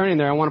as you're turning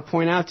there, I want to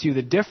point out to you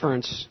the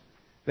difference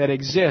that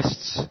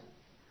exists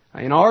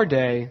in our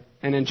day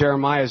and in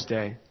Jeremiah's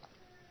day.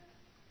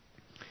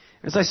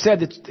 As I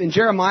said, in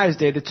Jeremiah's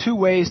day, the two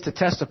ways to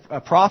test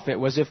a prophet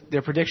was if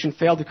their prediction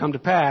failed to come to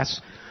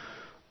pass,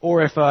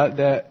 or if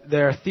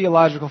their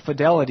theological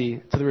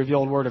fidelity to the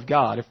revealed Word of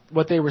God, if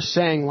what they were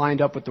saying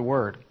lined up with the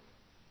Word.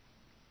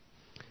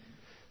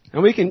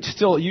 And we can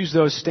still use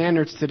those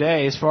standards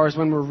today as far as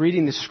when we're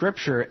reading the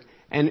Scripture.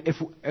 And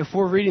if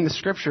we're reading the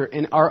Scripture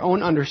and our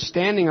own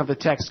understanding of the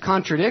text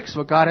contradicts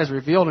what God has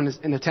revealed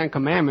in the Ten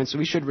Commandments,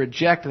 we should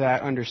reject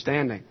that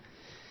understanding.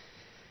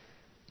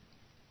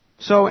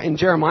 So in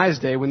Jeremiah's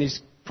day, when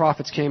these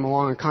prophets came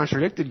along and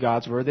contradicted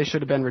God's Word, they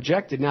should have been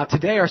rejected. Now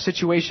today our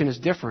situation is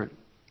different.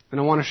 And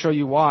I want to show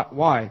you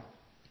why.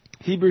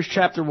 Hebrews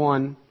chapter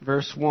 1,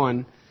 verse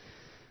 1,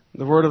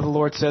 the word of the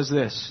Lord says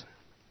this: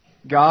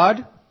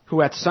 God,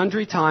 who at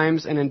sundry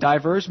times and in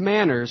divers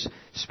manners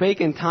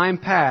spake in time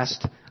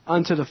past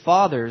unto the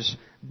fathers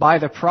by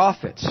the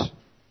prophets,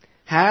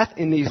 hath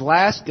in these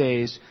last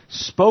days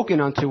spoken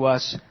unto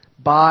us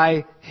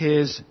by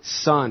His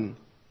Son.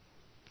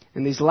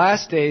 In these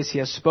last days He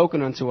has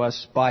spoken unto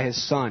us by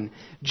His Son.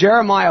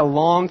 Jeremiah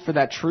longed for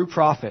that true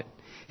prophet.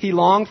 He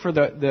longed for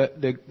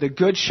the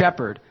good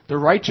shepherd, the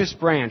righteous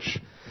branch.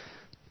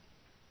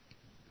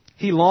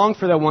 He longed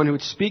for the one who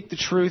would speak the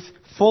truth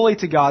fully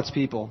to God's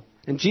people.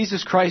 And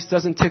Jesus Christ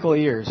doesn't tickle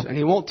ears, and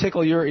He won't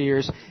tickle your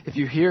ears if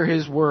you hear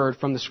His word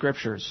from the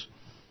Scriptures.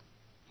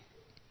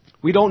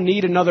 We don't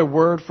need another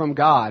word from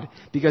God,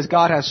 because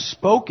God has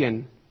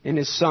spoken in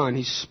His Son.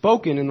 He's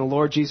spoken in the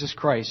Lord Jesus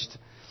Christ.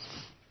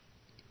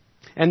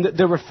 And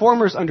the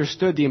Reformers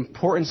understood the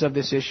importance of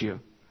this issue.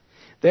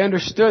 They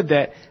understood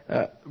that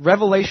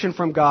revelation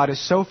from God is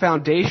so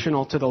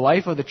foundational to the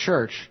life of the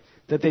church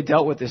that they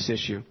dealt with this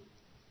issue.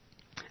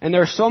 And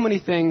there are so many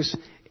things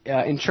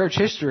in church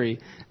history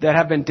that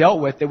have been dealt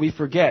with that we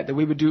forget, that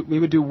we would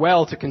do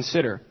well to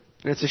consider.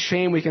 And it's a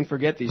shame we can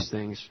forget these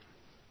things.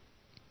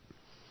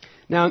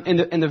 Now,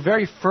 in the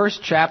very first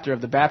chapter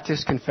of the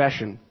Baptist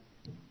Confession,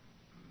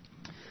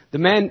 the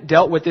men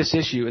dealt with this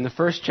issue in the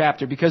first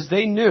chapter because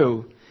they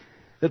knew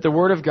that the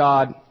Word of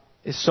God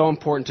is so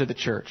important to the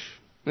church.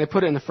 And they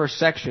put it in the first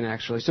section,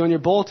 actually. So in your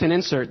bulletin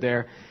insert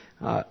there,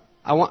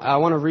 I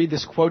want to read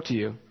this quote to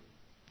you.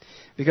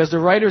 Because the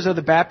writers of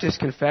the Baptist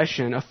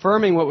Confession,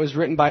 affirming what was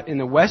written in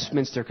the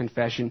Westminster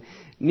Confession,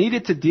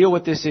 needed to deal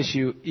with this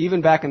issue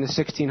even back in the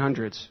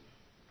 1600s.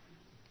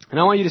 And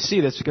I want you to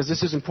see this because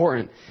this is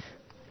important.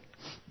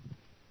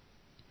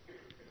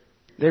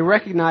 They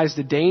recognized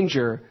the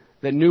danger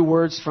that new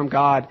words from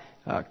God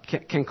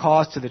can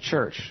cause to the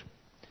church.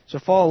 So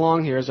follow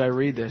along here as I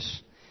read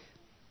this.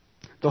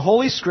 The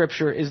Holy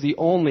Scripture is the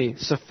only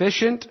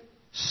sufficient,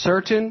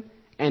 certain,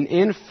 and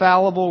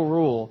infallible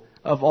rule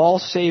of all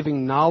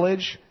saving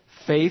knowledge,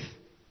 faith,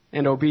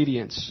 and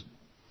obedience.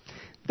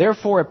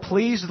 Therefore it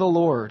pleased the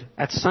Lord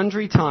at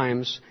sundry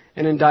times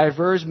and in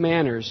divers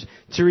manners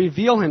to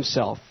reveal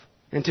himself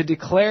and to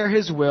declare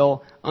his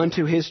will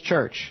unto his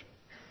church.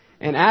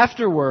 And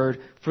afterward,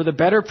 for the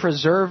better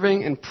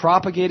preserving and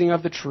propagating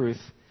of the truth,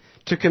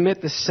 to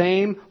commit the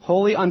same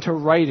wholly unto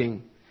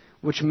writing,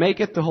 which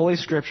maketh the Holy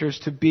Scriptures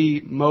to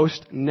be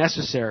most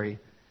necessary.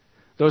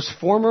 Those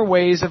former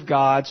ways of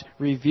God's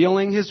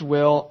revealing his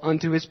will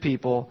unto his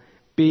people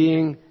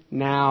being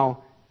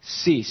now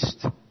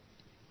ceased.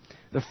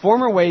 The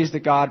former ways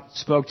that God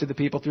spoke to the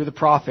people through the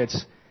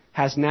prophets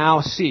has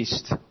now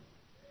ceased.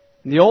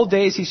 In the old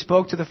days he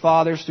spoke to the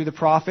fathers through the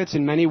prophets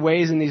in many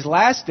ways. In these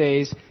last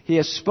days he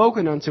has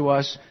spoken unto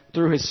us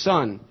through his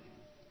Son.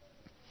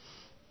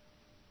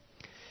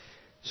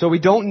 So we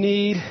don't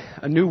need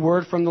a new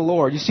word from the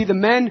Lord. You see, the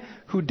men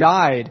who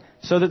died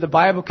so that the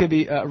Bible could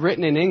be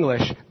written in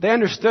English, they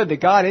understood that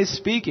God is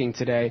speaking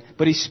today,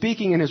 but he's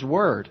speaking in his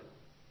word.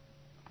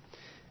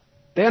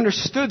 They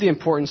understood the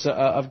importance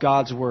of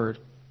God's word.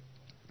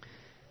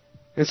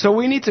 And so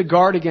we need to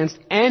guard against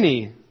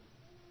any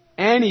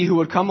who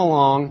would come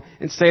along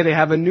and say they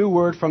have a new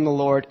word from the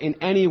Lord in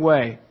any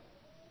way.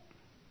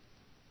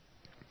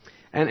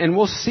 And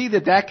we'll see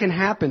that can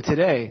happen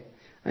today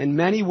in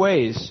many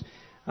ways.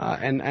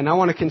 And I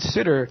want to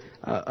consider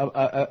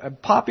a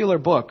popular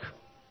book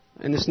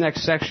in this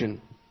next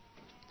section,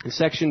 in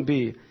section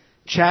B,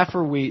 Chaff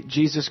or Wheat,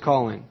 Jesus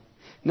Calling.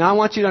 Now I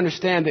want you to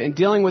understand that in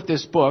dealing with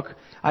this book,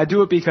 I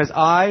do it because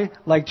I,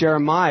 like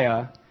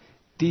Jeremiah,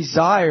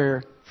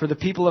 desire for the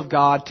people of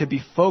God to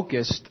be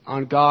focused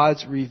on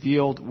God's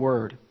revealed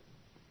word,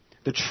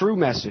 the true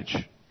message,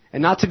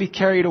 and not to be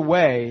carried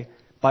away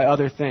by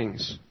other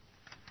things.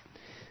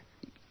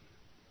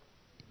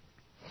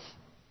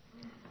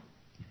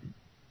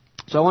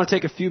 So I want to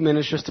take a few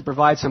minutes just to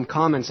provide some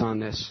comments on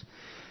this.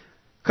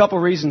 A couple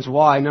reasons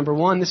why. Number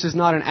one, this is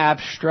not an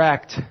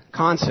abstract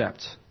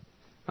concept.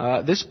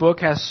 This book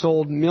has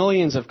sold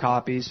millions of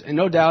copies, and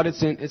no doubt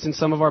it's in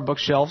some of our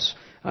bookshelves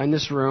in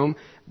this room,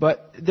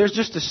 but there's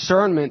just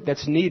discernment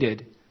that's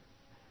needed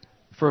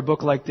for a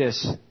book like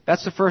this.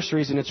 That's the first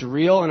reason. It's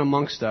real and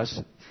amongst us.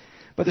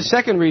 But the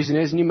second reason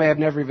is, and you may have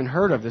never even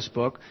heard of this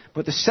book,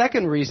 but the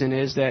second reason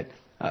is that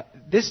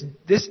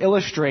this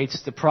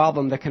illustrates the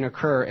problem that can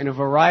occur in a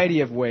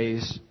variety of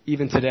ways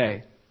even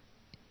today.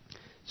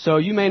 So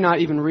you may not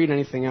even read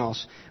anything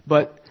else,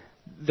 but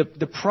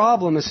the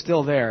problem is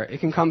still there. It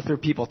can come through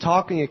people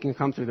talking, it can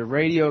come through the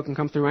radio, it can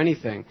come through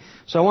anything.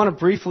 So I want to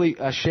briefly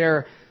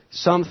share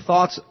some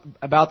thoughts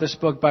about this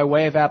book by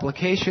way of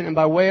application and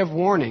by way of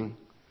warning,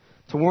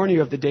 to warn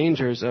you of the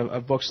dangers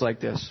of books like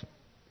this.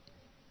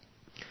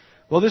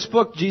 Well, this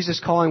book, Jesus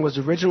Calling, was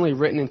originally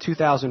written in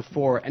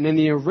 2004, and in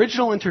the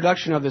original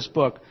introduction of this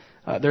book,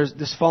 there's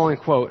this following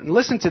quote. And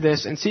listen to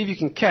this and see if you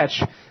can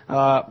catch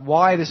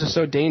why this is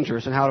so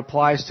dangerous and how it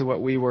applies to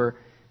what we were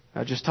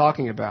just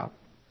talking about.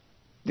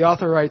 The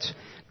author writes,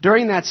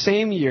 "During that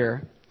same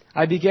year,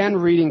 I began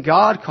reading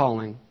God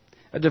Calling,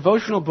 a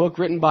devotional book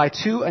written by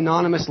two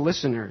anonymous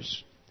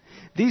listeners.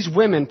 These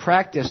women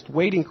practiced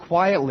waiting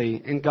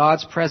quietly in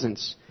God's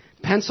presence,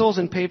 pencils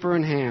and paper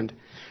in hand,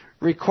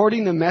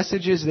 recording the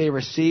messages they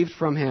received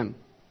from Him.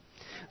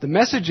 The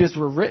messages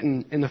were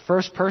written in the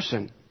first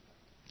person,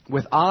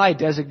 with I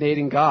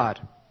designating God.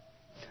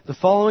 The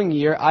following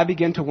year, I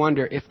began to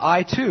wonder if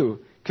I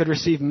too could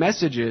receive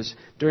messages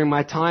during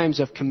my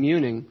times of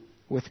communing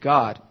with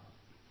God.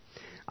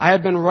 I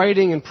had been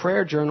writing in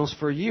prayer journals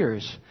for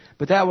years,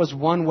 but that was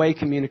one-way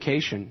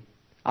communication.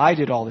 I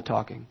did all the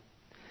talking.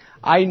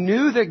 I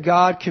knew that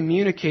God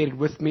communicated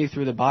with me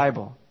through the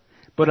Bible,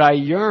 but I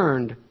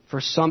yearned for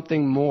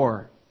something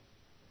more.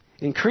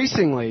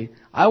 Increasingly,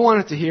 I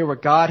wanted to hear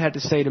what God had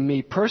to say to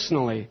me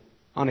personally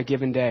on a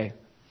given day.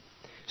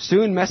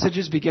 Soon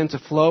messages began to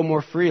flow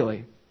more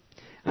freely,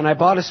 and I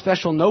bought a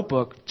special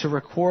notebook to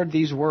record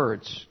these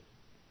words.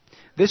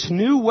 This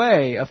new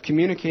way of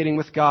communicating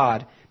with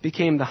God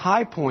became the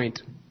high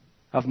point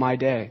of my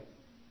day."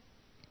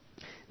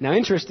 Now,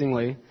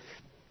 interestingly,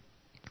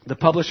 the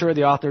publisher or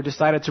the author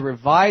decided to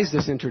revise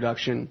this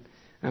introduction,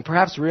 and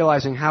perhaps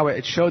realizing how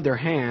it showed their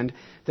hand,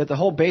 that the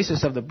whole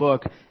basis of the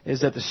book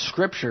is that the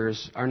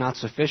Scriptures are not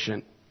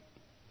sufficient.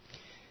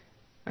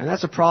 And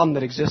that's a problem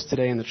that exists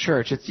today in the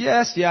church. It's,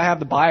 I have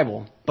the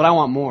Bible, but I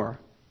want more.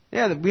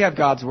 Yeah, we have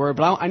God's Word,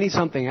 but I need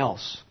something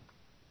else.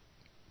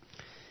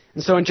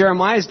 And so in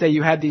Jeremiah's day,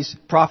 you had these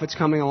prophets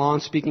coming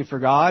along speaking for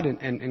God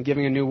and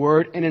giving a new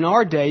word. And in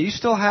our day, you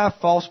still have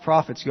false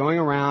prophets going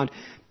around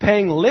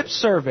paying lip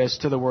service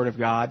to the word of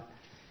God,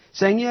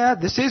 saying, yeah,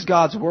 this is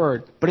God's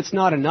word, but it's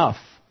not enough.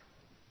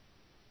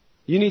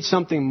 You need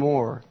something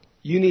more.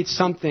 You need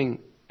something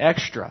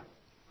extra.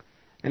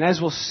 And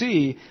as we'll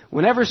see,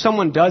 whenever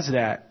someone does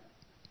that,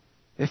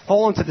 they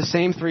fall into the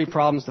same three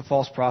problems the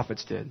false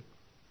prophets did.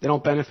 They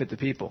don't benefit the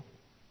people.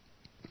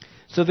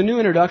 So the new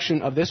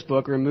introduction of this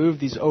book removed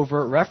these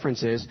overt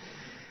references,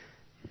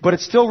 but it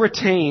still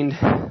retained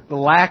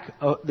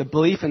the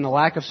belief in the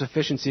lack of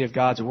sufficiency of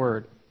God's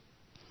word.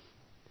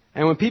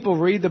 And when people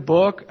read the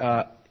book,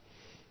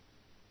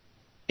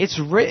 it's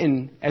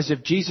written as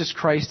if Jesus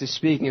Christ is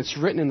speaking. It's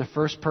written in the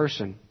first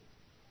person.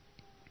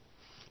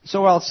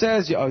 So while it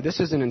says, this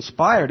isn't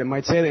inspired, it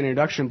might say that in the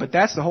introduction, but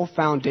that's the whole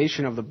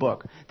foundation of the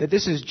book, that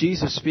this is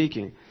Jesus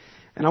speaking.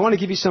 And I want to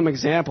give you some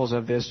examples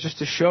of this just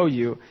to show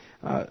you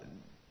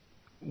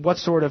what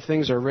sort of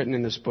things are written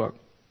in this book.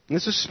 And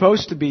this is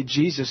supposed to be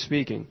Jesus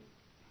speaking.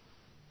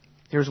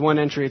 Here's one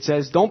entry. It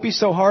says, "Don't be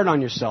so hard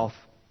on yourself.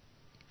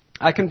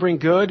 I can bring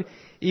good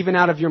even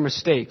out of your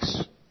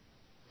mistakes.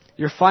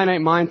 Your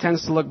finite mind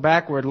tends to look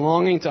backward,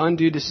 longing to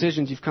undo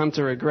decisions you've come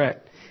to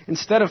regret.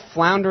 Instead of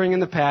floundering in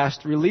the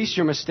past, release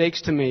your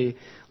mistakes to me,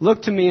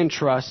 look to me in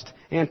trust,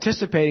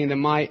 anticipating that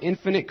my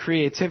infinite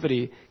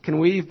creativity can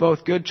weave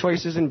both good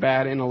choices and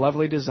bad in a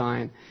lovely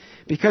design.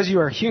 Because you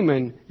are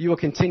human, you will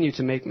continue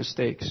to make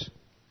mistakes."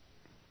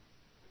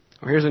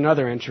 Or here's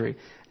another entry.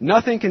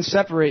 "Nothing can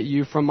separate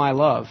you from my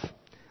love.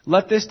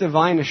 Let this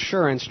divine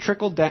assurance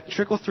trickle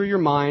through your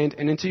mind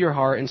and into your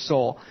heart and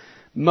soul.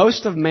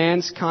 Most of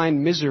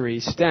mankind misery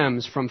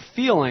stems from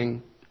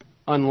feeling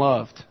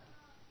unloved."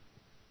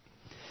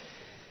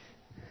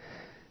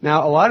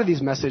 Now, a lot of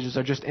these messages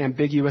are just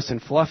ambiguous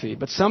and fluffy,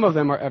 but some of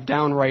them are of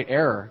downright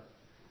error.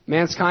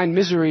 Mankind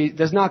misery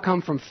does not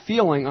come from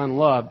feeling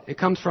unloved. It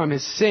comes from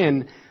his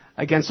sin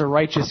against a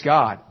righteous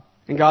God.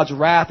 And God's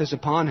wrath is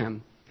upon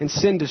him. And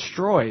sin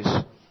destroys.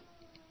 And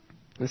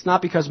it's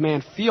not because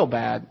man feel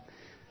bad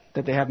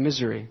that they have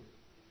misery.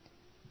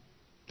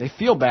 They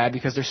feel bad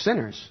because they're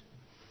sinners.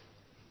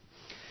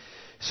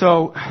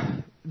 So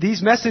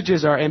these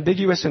messages are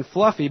ambiguous and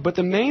fluffy, but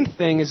the main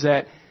thing is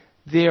that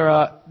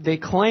they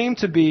claim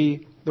to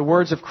be the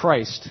words of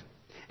Christ.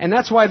 And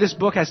that's why this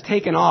book has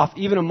taken off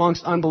even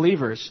amongst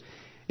unbelievers.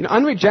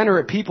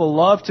 Unregenerate people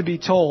love to be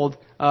told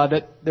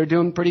that they're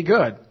doing pretty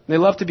good. They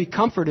love to be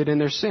comforted in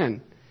their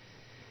sin.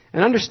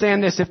 And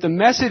understand this, if the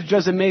message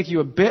doesn't make you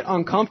a bit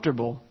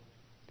uncomfortable,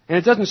 and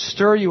it doesn't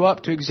stir you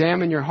up to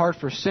examine your heart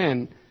for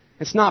sin,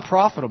 it's not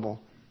profitable.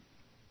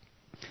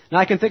 Now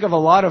I can think of a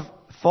lot of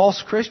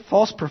false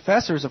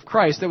professors of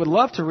Christ that would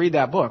love to read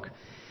that book.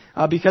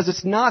 Because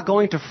it's not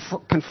going to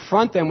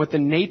confront them with the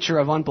nature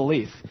of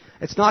unbelief.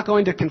 It's not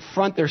going to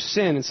confront their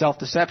sin and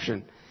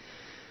self-deception.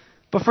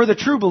 But for the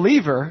true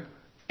believer,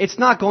 it's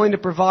not going to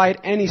provide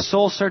any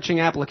soul-searching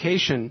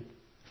application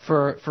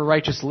for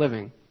righteous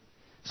living.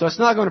 So it's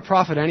not going to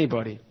profit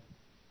anybody.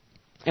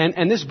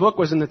 And this book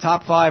was in the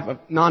top 5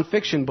 of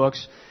nonfiction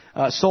books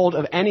sold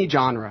of any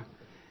genre.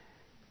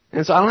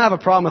 And so I don't have a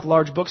problem with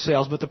large book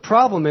sales, but the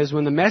problem is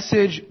when the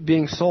message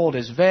being sold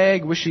is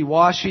vague,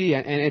 wishy-washy,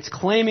 and it's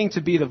claiming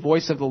to be the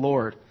voice of the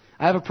Lord.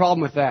 I have a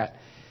problem with that.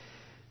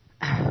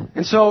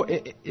 And so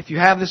if you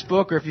have this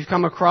book or if you've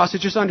come across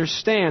it, just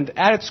understand,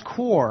 at its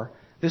core,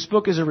 this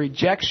book is a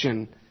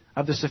rejection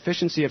of the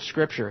sufficiency of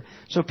Scripture.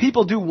 So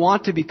people do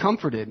want to be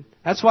comforted.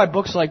 That's why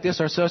books like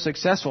this are so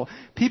successful.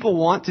 People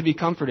want to be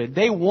comforted.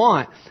 They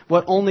want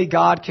what only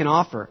God can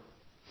offer.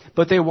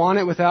 But they want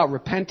it without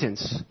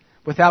repentance,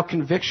 without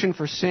conviction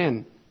for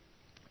sin.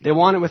 They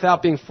want it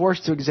without being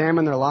forced to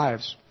examine their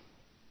lives.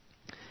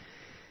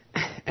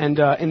 And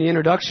in the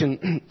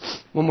introduction,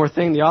 one more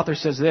thing, the author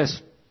says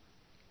this: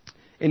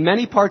 "In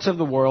many parts of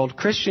the world,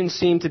 Christians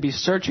seem to be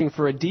searching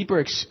for a deeper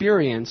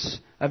experience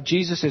of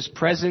Jesus'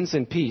 presence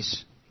and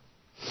peace.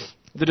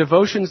 The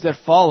devotions that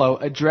follow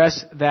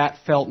address that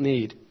felt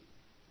need.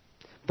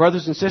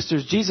 Brothers and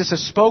sisters, Jesus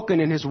has spoken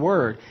in His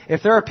Word.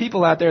 If there are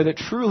people out there that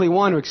truly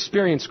want to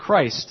experience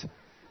Christ,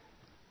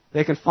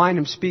 they can find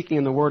Him speaking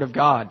in the Word of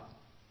God.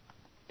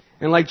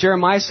 And like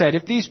Jeremiah said,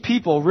 if these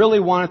people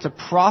really wanted to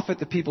profit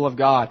the people of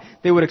God,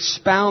 they would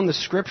expound the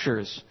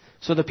Scriptures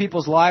so the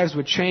people's lives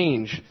would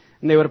change,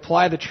 and they would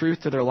apply the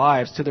truth to their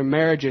lives, to their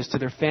marriages, to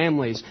their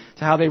families,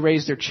 to how they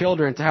raise their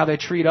children, to how they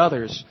treat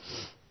others.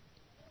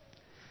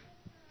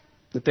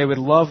 That they would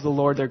love the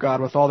Lord their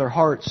God with all their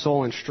heart,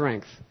 soul, and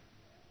strength."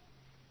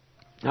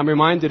 I'm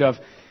reminded of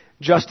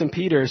Justin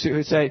Peters, who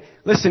would say,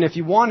 listen, if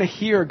you want to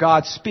hear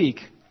God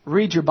speak,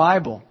 read your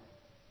Bible.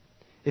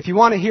 If you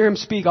want to hear Him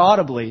speak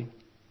audibly,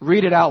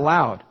 read it out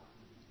loud.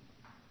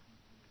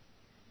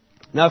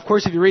 Now, of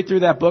course, if you read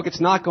through that book, it's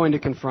not going to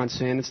confront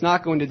sin. It's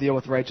not going to deal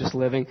with righteous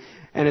living.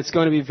 And it's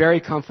going to be very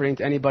comforting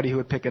to anybody who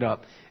would pick it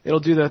up. It'll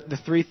do the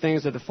three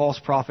things that the false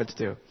prophets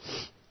do.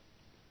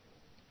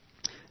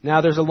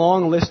 Now, there's a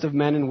long list of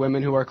men and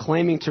women who are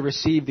claiming to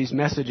receive these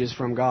messages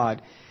from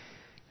God.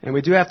 And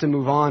we do have to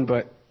move on,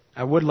 but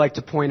I would like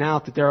to point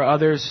out that there are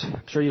others,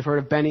 I'm sure you've heard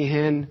of Benny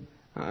Hinn,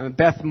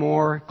 Beth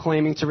Moore,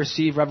 claiming to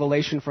receive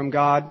revelation from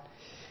God.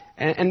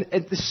 And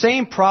the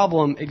same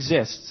problem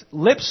exists.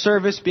 Lip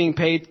service being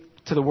paid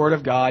to the Word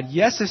of God.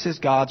 Yes, this is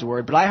God's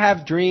Word, but I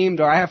have dreamed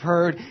or I have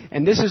heard,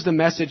 and this is the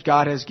message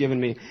God has given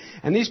me.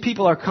 And these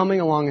people are coming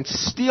along and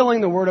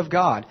stealing the Word of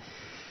God.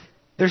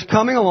 They're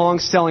coming along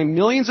selling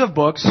millions of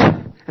books,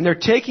 and they're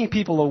taking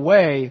people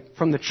away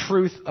from the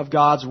truth of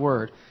God's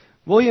Word.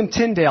 William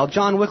Tyndale,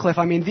 John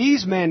Wycliffe,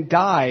 these men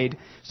died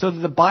so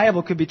that the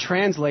Bible could be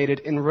translated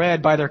and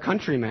read by their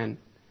countrymen.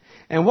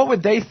 And what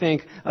would they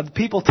think of the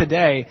people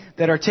today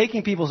that are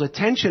taking people's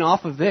attention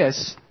off of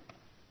this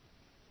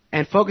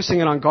and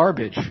focusing it on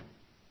garbage?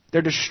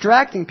 They're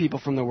distracting people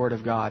from the Word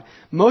of God.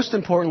 Most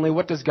importantly,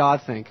 what does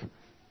God think?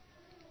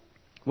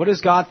 What does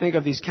God think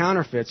of these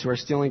counterfeits who are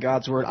stealing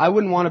God's Word? I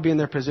wouldn't want to be in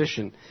their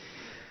position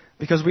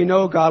because we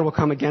know God will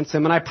come against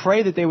them. And I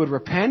pray that they would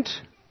repent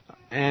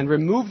and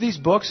remove these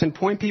books and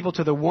point people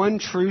to the one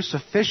true,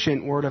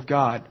 sufficient Word of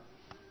God.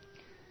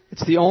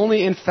 It's the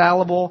only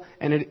infallible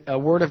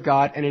Word of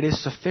God, and it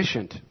is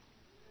sufficient.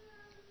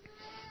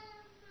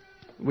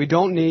 We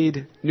don't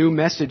need new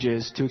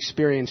messages to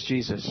experience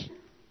Jesus.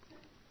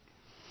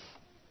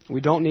 We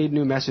don't need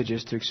new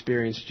messages to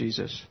experience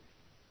Jesus.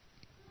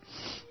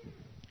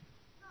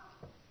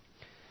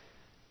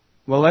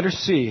 Well, letter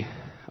C,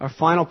 our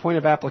final point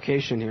of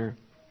application here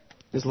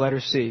is letter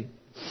C.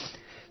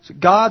 So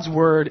God's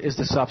Word is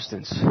the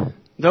substance.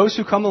 Those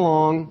who come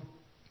along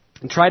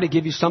and try to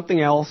give you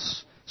something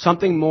else,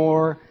 something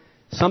more,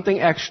 something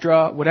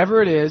extra,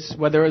 whatever it is,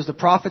 whether it was the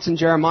prophets in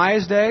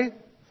Jeremiah's day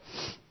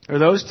or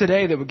those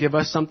today that would give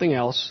us something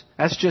else,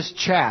 that's just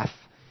chaff.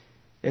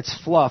 It's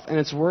fluff. And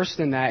it's worse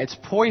than that. It's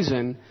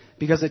poison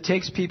because it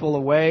takes people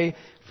away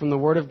from the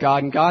Word of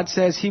God. And God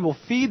says He will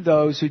feed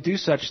those who do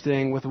such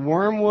thing with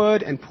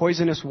wormwood and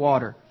poisonous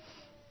water.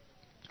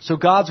 So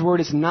God's Word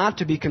is not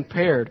to be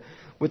compared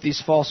with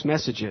these false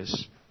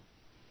messages.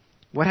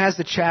 What has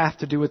the chaff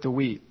to do with the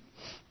wheat?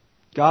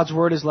 God's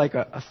Word is like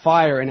a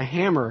fire and a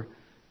hammer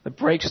that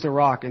breaks the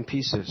rock in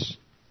pieces.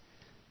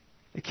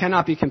 It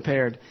cannot be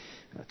compared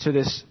to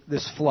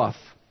this fluff.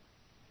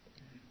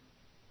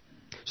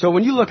 So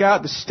when you look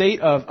out the state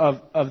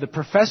of the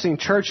professing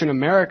church in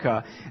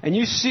America, and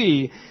you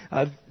see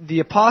the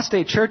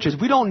apostate churches,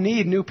 we don't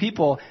need new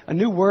people,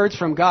 new words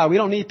from God. We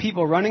don't need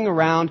people running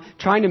around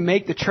trying to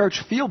make the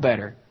church feel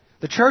better.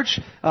 The church,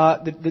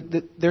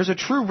 there's a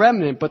true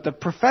remnant, but the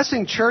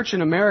professing church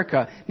in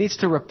America needs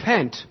to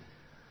repent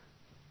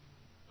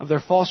of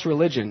their false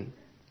religion.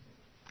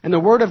 And the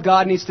Word of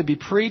God needs to be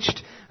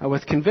preached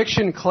with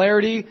conviction and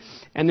clarity,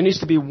 and there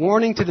needs to be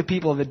warning to the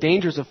people of the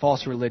dangers of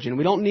false religion.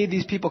 We don't need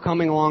these people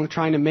coming along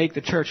trying to make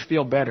the church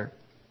feel better.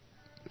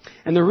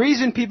 And the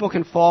reason people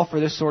can fall for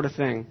this sort of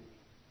thing,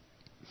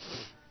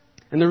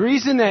 and the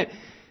reason that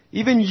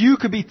even you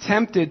could be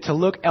tempted to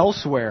look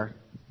elsewhere,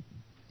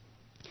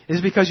 is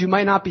because you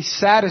might not be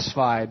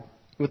satisfied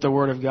with the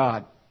Word of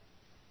God.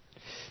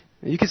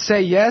 You could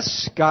say,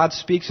 yes, God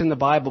speaks in the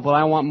Bible, but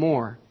I want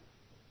more.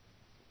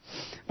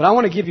 But I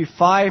want to give you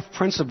 5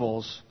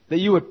 principles that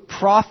you would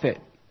profit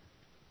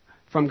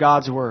from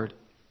God's Word.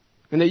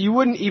 And that you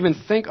wouldn't even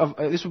think of,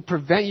 this would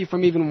prevent you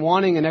from even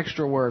wanting an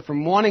extra word,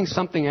 from wanting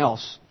something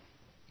else.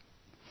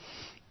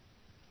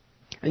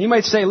 And you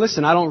might say,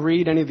 listen, I don't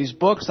read any of these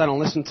books, I don't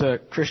listen to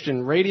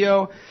Christian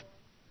radio,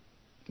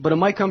 but it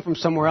might come from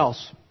somewhere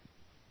else.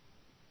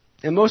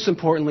 And most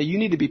importantly, you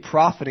need to be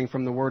profiting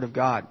from the Word of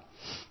God.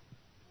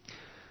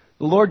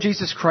 The Lord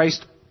Jesus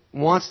Christ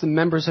wants the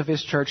members of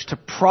His church to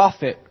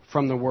profit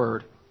from the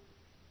Word.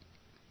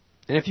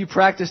 And if you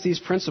practice these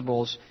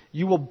principles,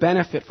 you will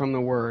benefit from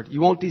the Word.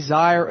 You won't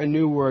desire a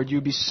new word.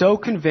 You'll be so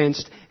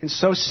convinced and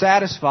so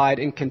satisfied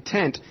and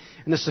content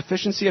in the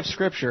sufficiency of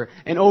Scripture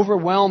and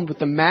overwhelmed with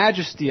the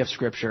majesty of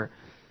Scripture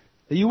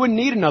that you wouldn't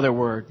need another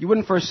word. You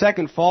wouldn't for a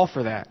second fall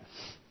for that.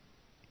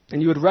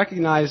 And you would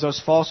recognize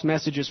those false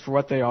messages for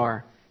what they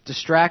are,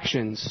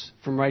 distractions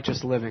from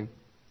righteous living.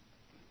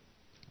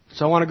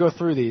 So I want to go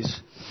through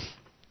these.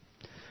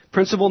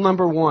 Principle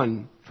number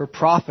 1 for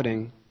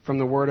profiting from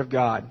the Word of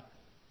God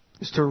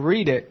is to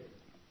read it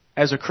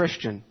as a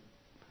Christian.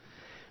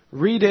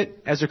 Read it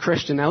as a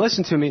Christian. Now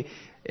listen to me.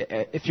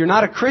 If you're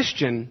not a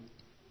Christian,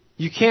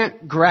 you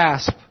can't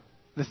grasp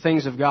the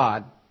things of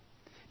God.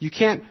 You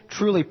can't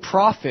truly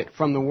profit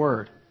from the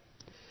Word.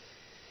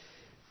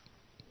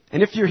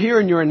 And if you're here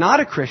and you're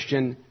not a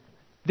Christian,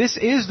 this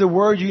is the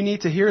word you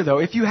need to hear, though.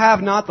 If you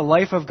have not the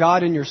life of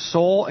God in your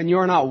soul and you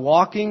are not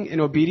walking in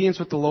obedience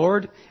with the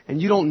Lord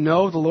and you don't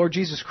know the Lord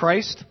Jesus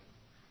Christ,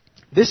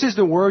 this is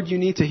the word you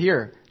need to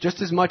hear,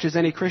 just as much as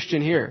any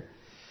Christian here.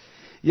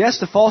 Yes,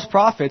 the false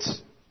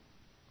prophets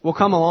will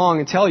come along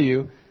and tell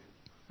you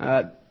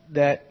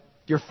that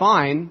you're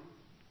fine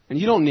and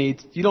you don't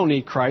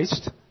need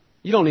Christ.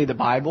 You don't need the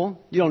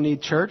Bible. You don't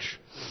need church.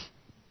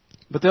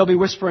 But they'll be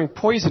whispering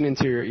poison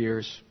into your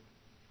ears.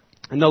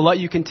 And they'll let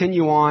you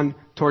continue on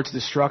towards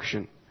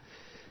destruction.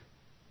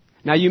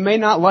 Now, you may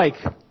not like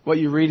what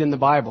you read in the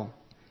Bible.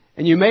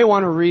 And you may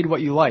want to read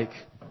what you like.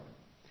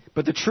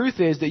 But the truth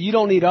is that you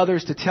don't need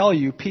others to tell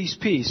you, peace,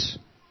 peace,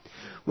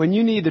 when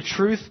you need the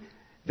truth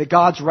that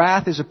God's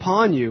wrath is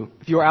upon you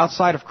if you are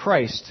outside of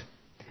Christ,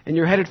 and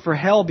you're headed for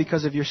hell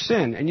because of your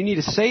sin, and you need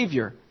a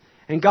Savior,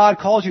 and God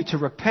calls you to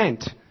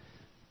repent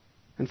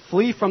and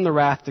flee from the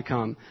wrath to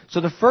come. So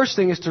the first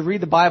thing is to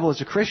read the Bible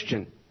as a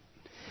Christian.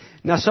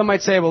 Now some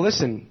might say, well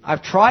listen,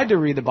 I've tried to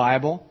read the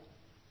Bible,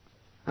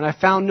 and I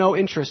found no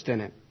interest in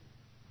it.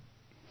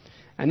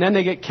 And then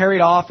they get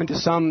carried off into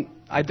some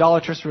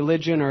idolatrous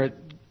religion or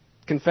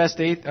professed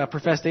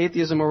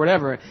atheism or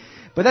whatever.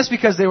 But that's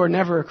because they were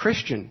never a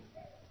Christian.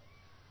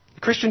 A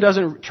Christian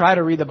doesn't try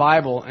to read the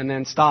Bible and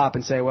then stop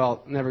and say,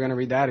 well, I'm never going to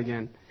read that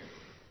again.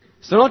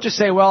 So don't just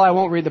say, well, I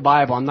won't read the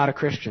Bible. I'm not a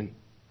Christian.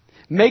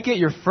 Make it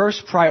your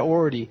first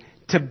priority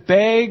to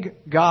beg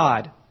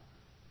God.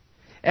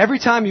 Every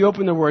time you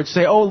open the Word,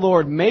 say, oh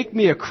Lord, make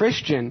me a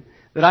Christian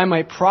that I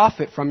might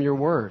profit from your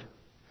Word.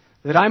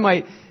 That I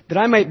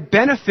might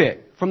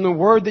benefit from the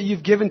Word that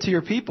you've given to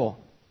your people.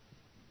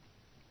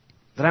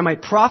 That I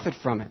might profit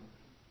from it.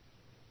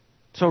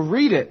 So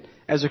read it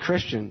as a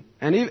Christian.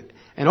 And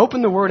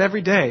open the Word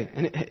every day.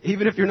 And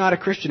even if you're not a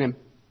Christian, and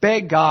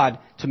beg God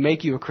to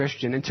make you a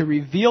Christian and to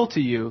reveal to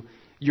you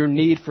your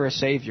need for a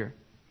Savior.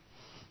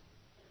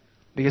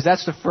 Because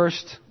that's the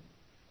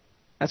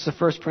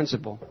first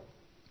principle.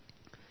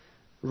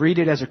 Read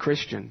it as a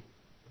Christian.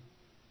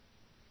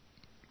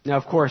 Now,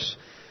 of course,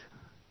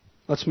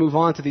 let's move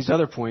on to these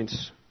other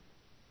points.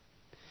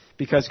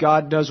 Because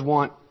God does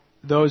want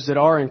those that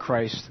are in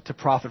Christ to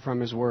profit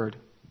from His Word.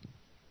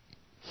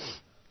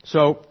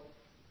 So,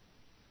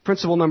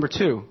 principle number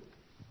 2.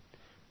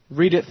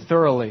 Read it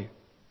thoroughly.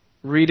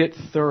 Read it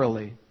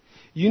thoroughly.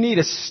 You need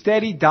a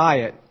steady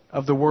diet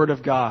of the Word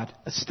of God.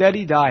 A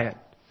steady diet.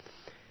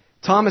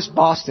 Thomas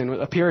Boston,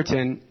 a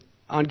Puritan,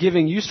 on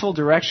giving useful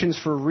directions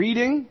for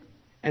reading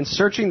and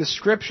searching the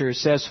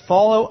Scriptures, says,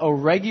 follow a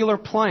regular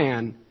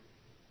plan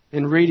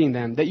in reading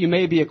them, that you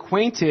may be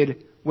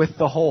acquainted with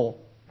the whole.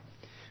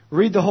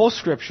 Read the whole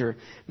Scripture.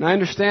 Now I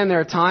understand there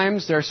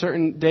are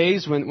certain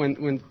days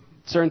when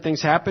certain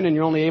things happen and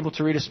you're only able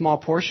to read a small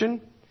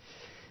portion.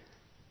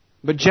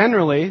 But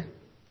generally,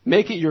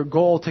 make it your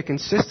goal to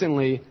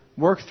consistently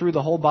work through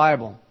the whole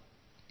Bible.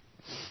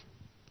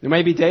 There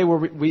may be a day where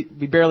we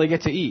barely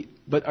get to eat,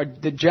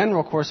 but the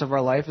general course of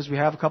our life is we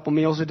have a couple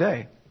meals a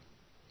day.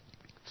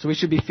 So we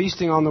should be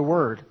feasting on the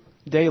Word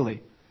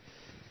daily.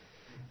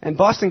 And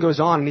Boston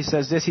goes on and he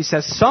says this. He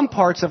says, some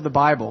parts of the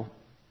Bible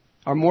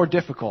are more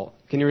difficult.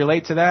 Can you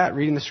relate to that?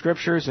 Reading the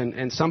Scriptures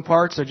and some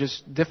parts are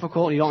just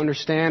difficult and you don't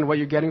understand what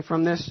you're getting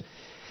from this.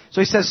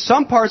 So he says,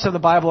 some parts of the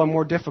Bible are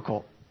more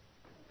difficult.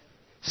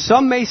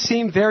 Some may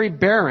seem very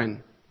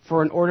barren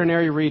for an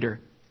ordinary reader.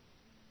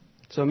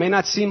 So it may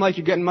not seem like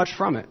you're getting much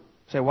from it.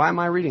 Say, why am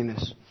I reading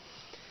this?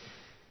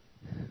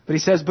 But he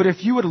says, but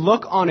if you would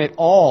look on it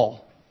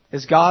all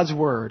as God's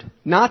Word,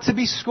 not to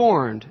be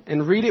scorned,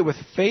 and read it with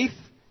faith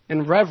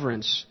and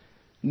reverence,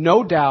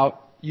 no doubt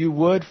you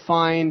would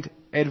find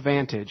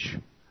advantage.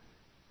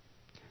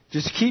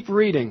 Just keep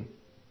reading.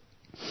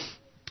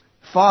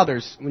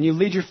 Fathers, when you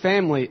lead your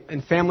family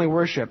in family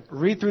worship,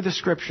 read through the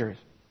Scriptures.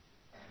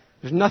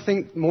 There's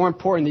nothing more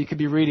important that you could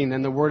be reading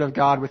than the Word of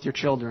God with your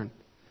children.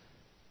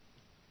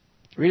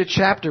 Read a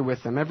chapter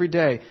with them every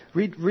day.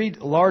 Read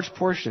large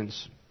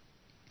portions.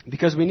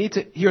 Because we need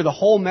to hear the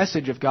whole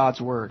message of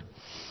God's Word.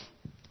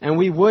 And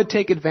we would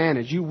take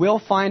advantage. You will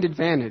find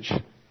advantage.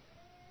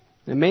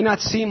 It may not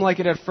seem like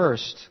it at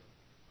first.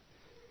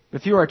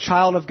 But if you are a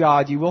child of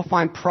God, you will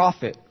find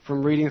profit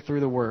from reading through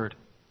the Word.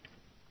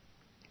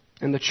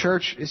 And the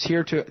church is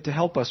here to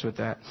help us with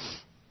that.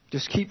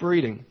 Just keep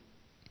reading.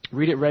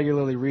 Read it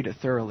regularly. Read it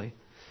thoroughly.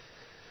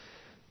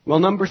 Well,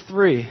 number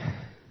 3,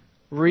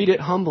 read it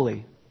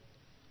humbly.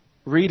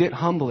 Read it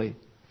humbly.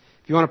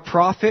 If you want to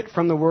profit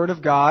from the Word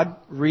of God,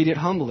 read it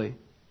humbly.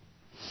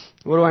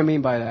 What do I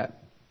mean by that?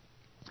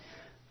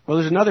 Well,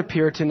 there's another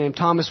Puritan named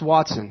Thomas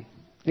Watson.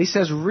 He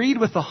says, read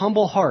with a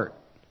humble heart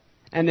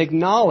and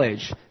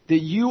acknowledge that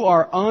you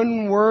are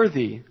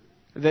unworthy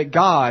that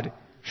God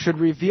should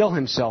reveal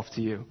Himself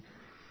to you.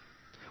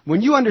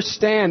 When you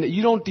understand that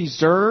you don't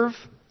deserve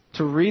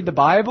to read the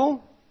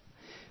Bible,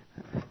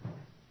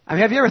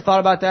 have you ever thought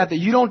about that? That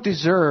you don't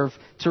deserve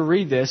to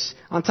read this.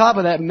 On top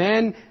of that,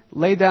 men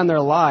laid down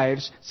their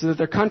lives so that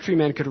their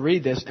countrymen could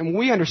read this. And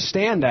we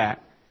understand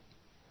that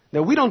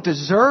we don't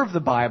deserve the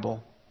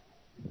Bible.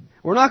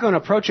 We're not going to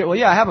approach it, well,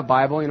 yeah, I have a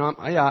Bible.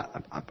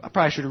 I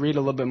probably should read a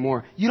little bit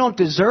more. You don't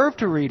deserve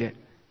to read it.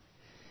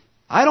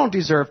 I don't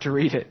deserve to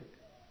read it.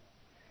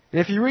 And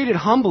if you read it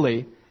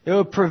humbly, it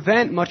would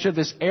prevent much of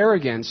this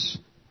arrogance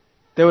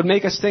that would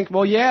make us think,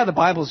 well, yeah, the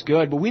Bible's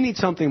good, but we need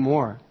something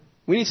more.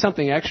 We need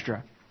something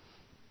extra.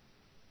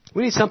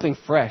 We need something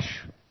fresh.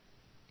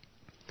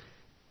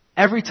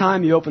 Every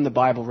time you open the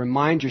Bible,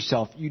 remind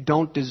yourself you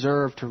don't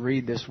deserve to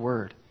read this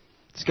Word.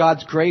 It's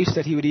God's grace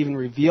that He would even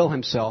reveal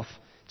Himself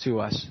to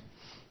us.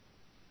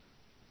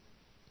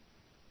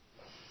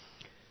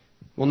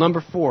 Well,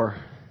 number 4,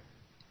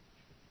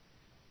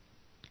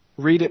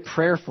 read it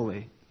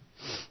prayerfully.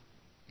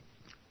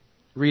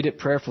 read it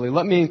prayerfully.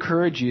 Let me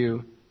encourage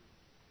you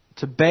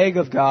to beg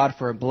of God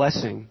for a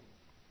blessing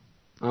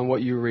on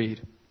what you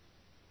read.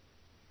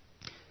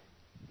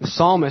 The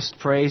psalmist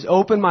prays,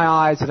 "Open my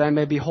eyes that I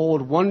may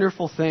behold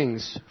wonderful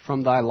things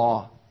from thy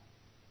law."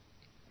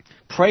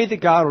 Pray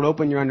that God would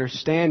open your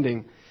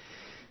understanding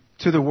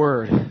to the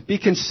Word. Be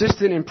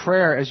consistent in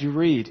prayer as you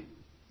read.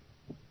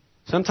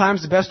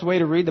 Sometimes the best way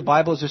to read the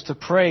Bible is just to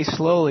pray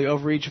slowly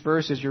over each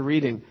verse as you're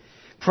reading,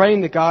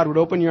 praying that God would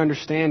open your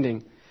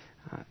understanding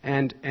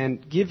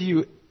and give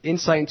you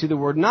insight into the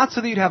Word, not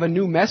so that you'd have a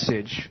new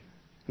message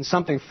and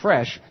something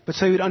fresh, but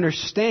so you'd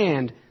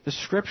understand the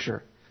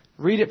Scripture.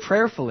 Read it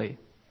prayerfully,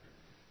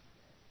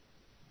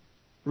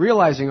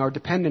 realizing our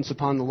dependence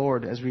upon the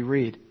Lord as we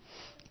read.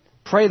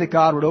 Pray that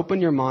God would open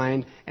your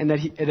mind and that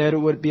it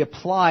would be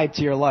applied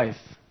to your life.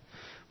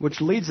 Which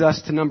leads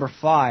us to number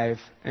 5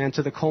 and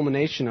to the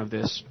culmination of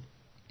this.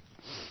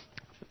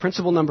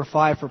 Principle number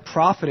 5 for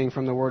profiting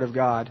from the Word of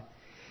God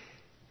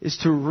is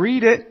to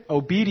read it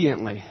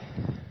obediently.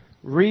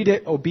 Read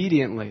it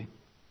obediently.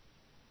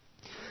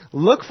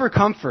 Look for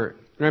comfort.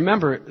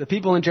 Remember, the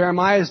people in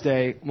Jeremiah's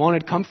day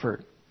wanted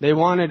comfort. They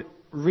wanted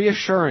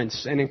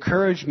reassurance and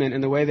encouragement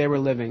in the way they were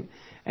living.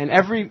 And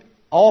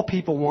all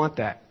people want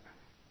that.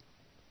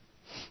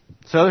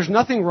 So there's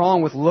nothing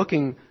wrong with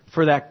looking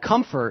for that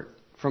comfort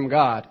from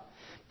God.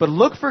 But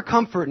look for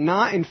comfort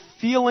not in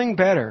feeling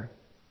better,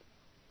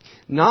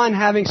 not in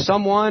having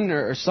someone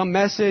or some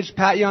message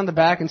pat you on the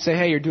back and say,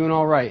 "Hey, you're doing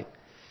all right."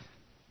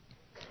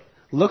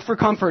 Look for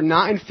comfort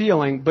not in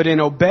feeling, but in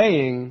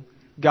obeying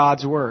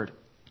God's Word.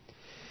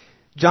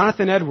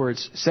 Jonathan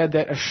Edwards said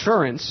that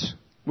assurance,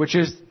 which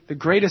is the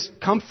greatest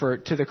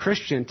comfort to the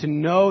Christian, to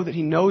know that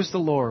he knows the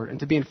Lord and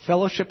to be in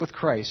fellowship with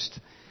Christ.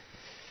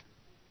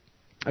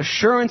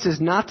 Assurance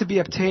is not to be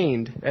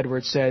obtained,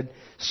 Edwards said,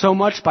 so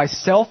much by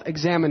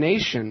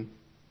self-examination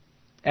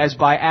as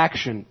by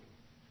action.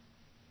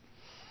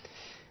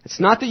 It's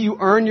not that you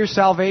earn your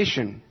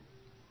salvation,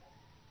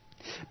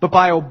 but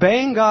by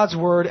obeying God's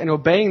Word and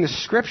obeying the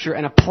Scripture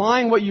and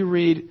applying what you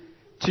read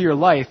to your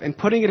life and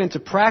putting it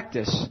into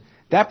practice,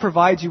 that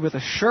provides you with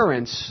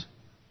assurance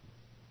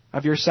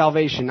of your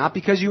salvation, not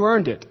because you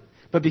earned it,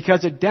 but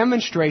because it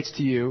demonstrates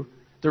to you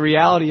the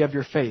reality of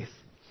your faith.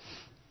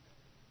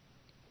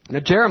 Now,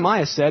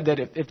 Jeremiah said that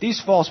if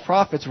these false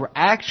prophets were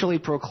actually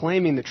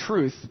proclaiming the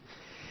truth,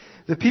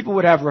 the people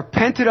would have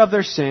repented of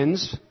their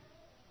sins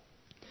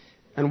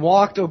and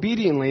walked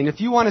obediently. And if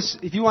you want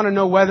to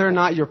know whether or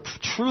not you're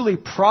truly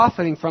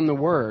profiting from the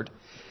Word,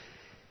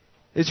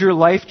 is your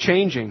life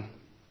changing?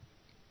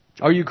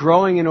 Are you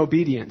growing in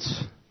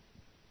obedience?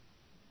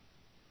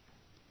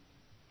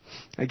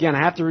 Again,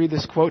 I have to read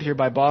this quote here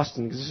by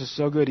Boston because this is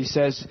so good. He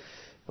says,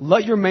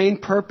 "Let your main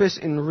purpose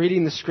in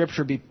reading the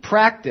Scripture be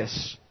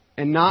practice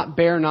and not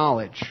bare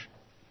knowledge."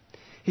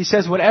 He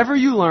says, whatever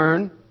you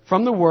learn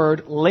from the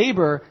Word,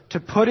 labor to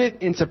put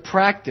it into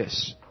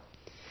practice.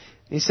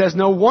 He says,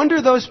 no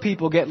wonder those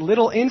people get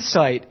little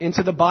insight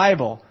into the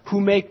Bible who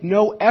make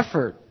no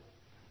effort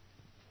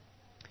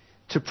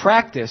to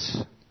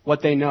practice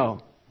what they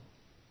know.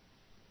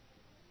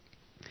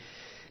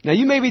 Now,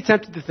 you may be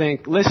tempted to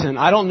think, listen,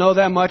 I don't know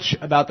that much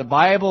about the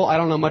Bible. I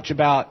don't know much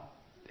about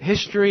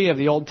history of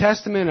the Old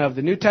Testament, of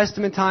the New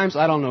Testament times.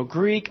 I don't know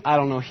Greek. I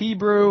don't know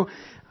Hebrew.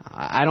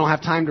 I don't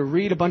have time to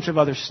read a bunch of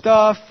other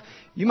stuff.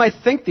 You might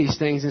think these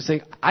things and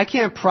think, I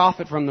can't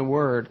profit from the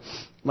Word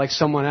like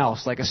someone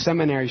else, like a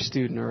seminary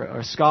student or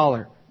a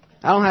scholar.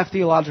 I don't have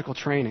theological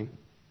training.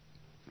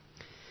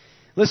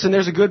 Listen,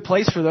 there's a good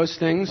place for those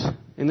things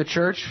in the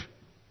church.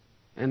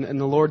 And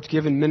the Lord's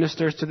given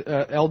ministers,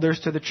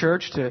 elders to the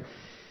church to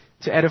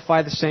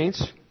edify the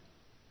saints.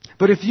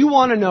 But if you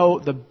want to know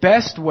the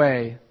best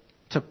way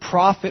to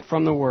profit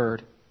from the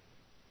Word,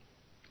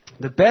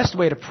 the best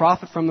way to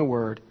profit from the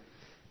Word,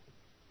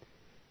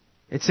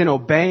 it's in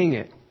obeying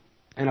it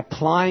and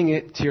applying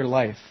it to your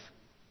life.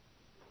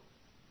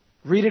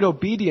 Read it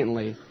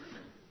obediently,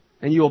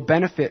 and you will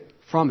benefit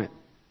from it.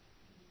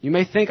 You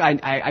may think,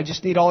 I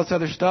just need all this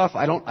other stuff.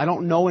 I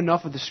don't know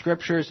enough of the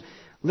Scriptures.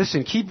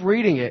 Listen, keep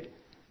reading it,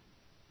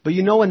 but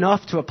you know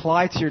enough to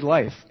apply to your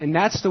life. And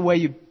that's the way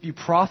you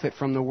profit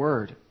from the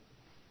Word.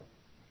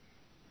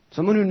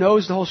 Someone who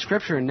knows the whole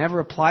Scripture and never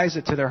applies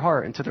it to their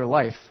heart and to their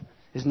life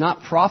is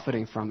not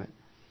profiting from it.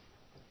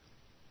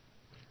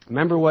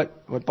 Remember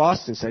what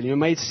Boston said. You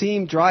may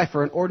seem dry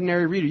for an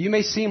ordinary reader. You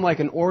may seem like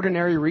an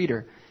ordinary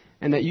reader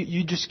and that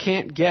you just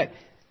can't get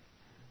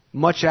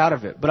much out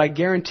of it. But I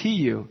guarantee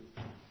you,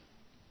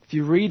 if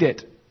you read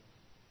it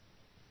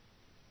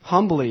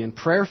humbly and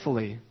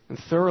prayerfully and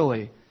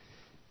thoroughly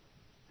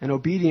and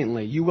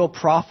obediently, you will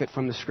profit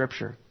from the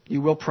Scripture.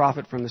 You will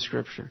profit from the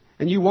Scripture.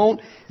 And you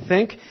won't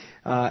think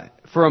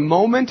for a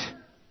moment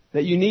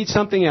that you need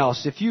something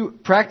else. If you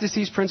practice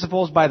these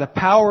principles by the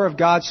power of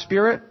God's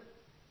Spirit,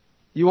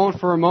 you won't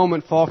for a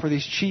moment fall for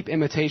these cheap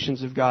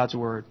imitations of God's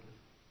Word.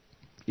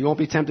 You won't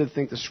be tempted to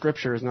think the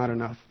Scripture is not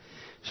enough.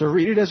 So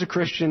read it as a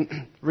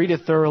Christian, read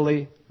it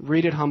thoroughly,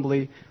 read it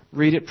humbly,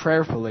 read it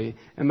prayerfully,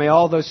 and may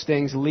all those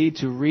things lead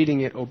to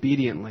reading it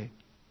obediently.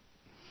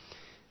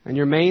 And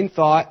your main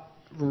thought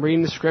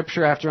reading the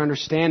Scripture, after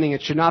understanding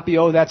it, should not be,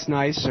 oh, that's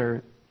nice,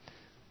 or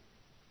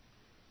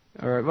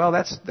well,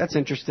 that's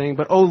interesting,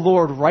 but, oh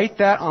Lord, write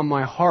that on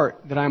my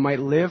heart that I might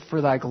live for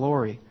thy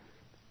glory.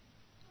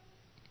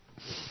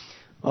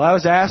 Well, I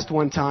was asked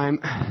one time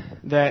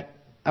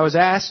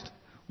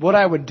what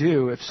I would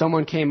do if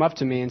someone came up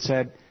to me and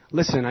said,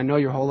 listen, I know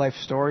your whole life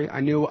story.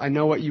 I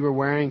know what you were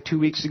wearing 2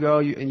 weeks ago,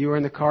 and you were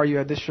in the car, you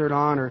had this shirt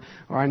on, or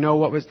I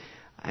know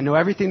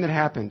everything that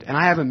happened, and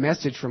I have a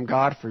message from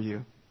God for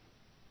you.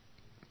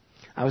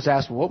 I was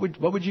asked, what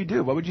would you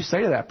do? What would you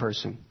say to that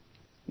person?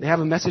 They have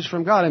a message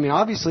from God. I mean,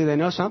 obviously they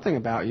know something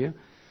about you.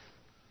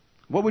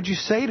 What would you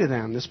say to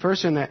them? This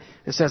person that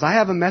says, I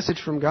have a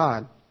message from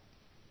God.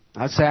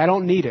 I'd say, I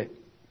don't need it.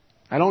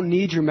 I don't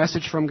need your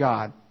message from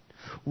God.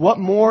 What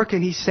more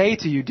can He say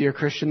to you, dear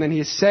Christian, than He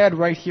has said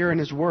right here in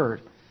His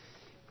Word?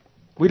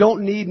 We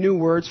don't need new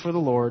words for the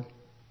Lord.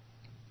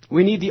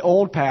 We need the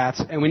old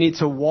paths, and we need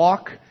to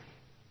walk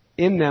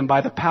in them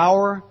by the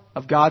power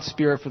of God's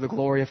Spirit for the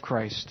glory of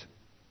Christ.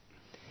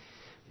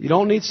 You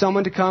don't need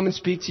someone to come and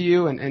speak to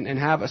you and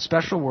have a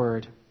special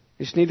word.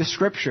 You just need the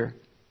Scripture.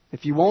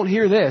 If you won't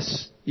hear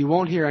this, you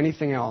won't hear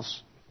anything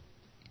else.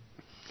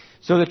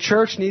 So the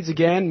church needs,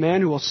 again,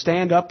 men who will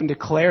stand up and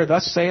declare,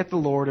 thus saith the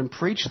Lord, and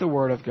preach the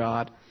Word of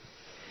God.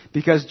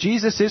 Because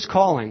Jesus is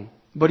calling,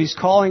 but He's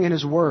calling in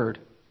His Word.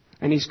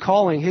 And He's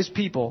calling His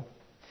people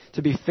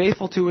to be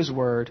faithful to His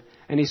Word.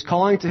 And He's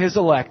calling to His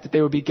elect that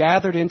they would be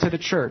gathered into the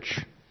church,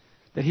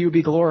 that He would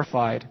be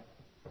glorified,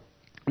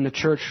 and the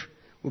church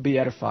will be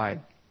edified.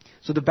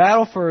 So the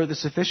battle for the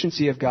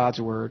sufficiency of God's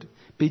Word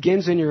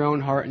begins in your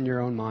own heart and your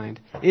own mind.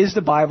 Is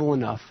the Bible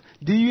enough?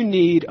 Do you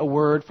need a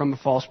word from a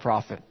false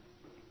prophet?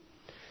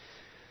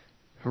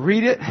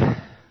 Read it,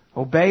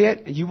 obey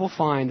it, and you will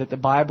find that the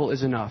Bible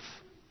is enough.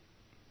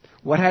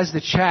 What has the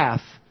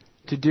chaff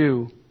to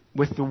do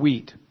with the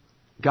wheat?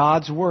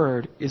 God's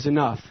Word is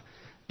enough.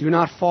 Do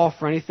not fall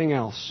for anything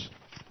else.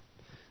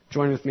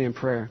 Join with me in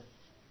prayer.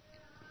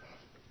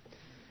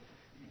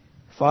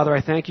 Father,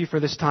 I thank You for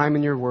this time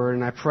in Your Word,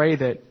 and I pray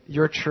that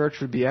Your church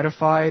would be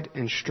edified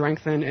and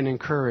strengthened and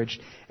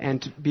encouraged,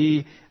 and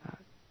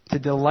to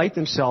delight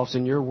themselves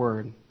in Your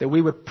Word, that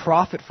we would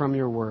profit from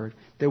Your Word,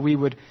 that we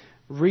would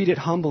read it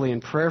humbly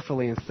and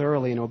prayerfully and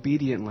thoroughly and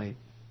obediently,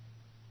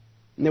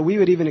 and that we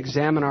would even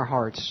examine our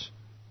hearts,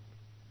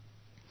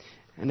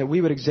 and that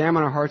we would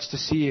examine our hearts to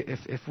see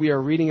if we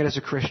are reading it as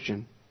a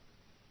Christian,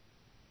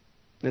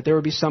 that there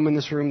would be some in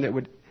this room that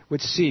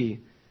would see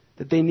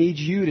that they need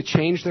You to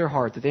change their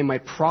heart, that they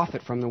might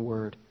profit from the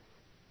Word.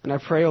 And I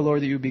pray, O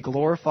Lord, that You would be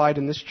glorified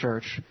in this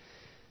church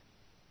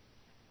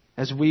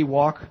as we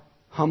walk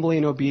humbly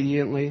and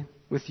obediently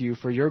with You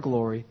for Your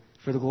glory,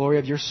 for the glory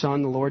of Your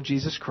Son, the Lord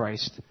Jesus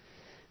Christ,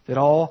 that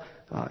all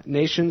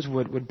nations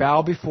would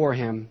bow before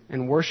Him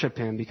and worship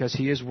Him because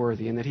He is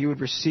worthy, and that He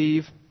would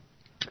receive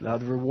the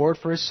reward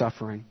for His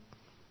suffering.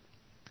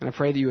 And I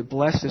pray that You would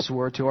bless this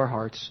word to our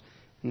hearts,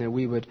 and that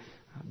we would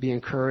be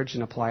encouraged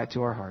and apply it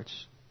to our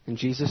hearts. In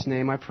Jesus'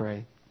 name I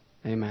pray.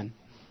 Amen.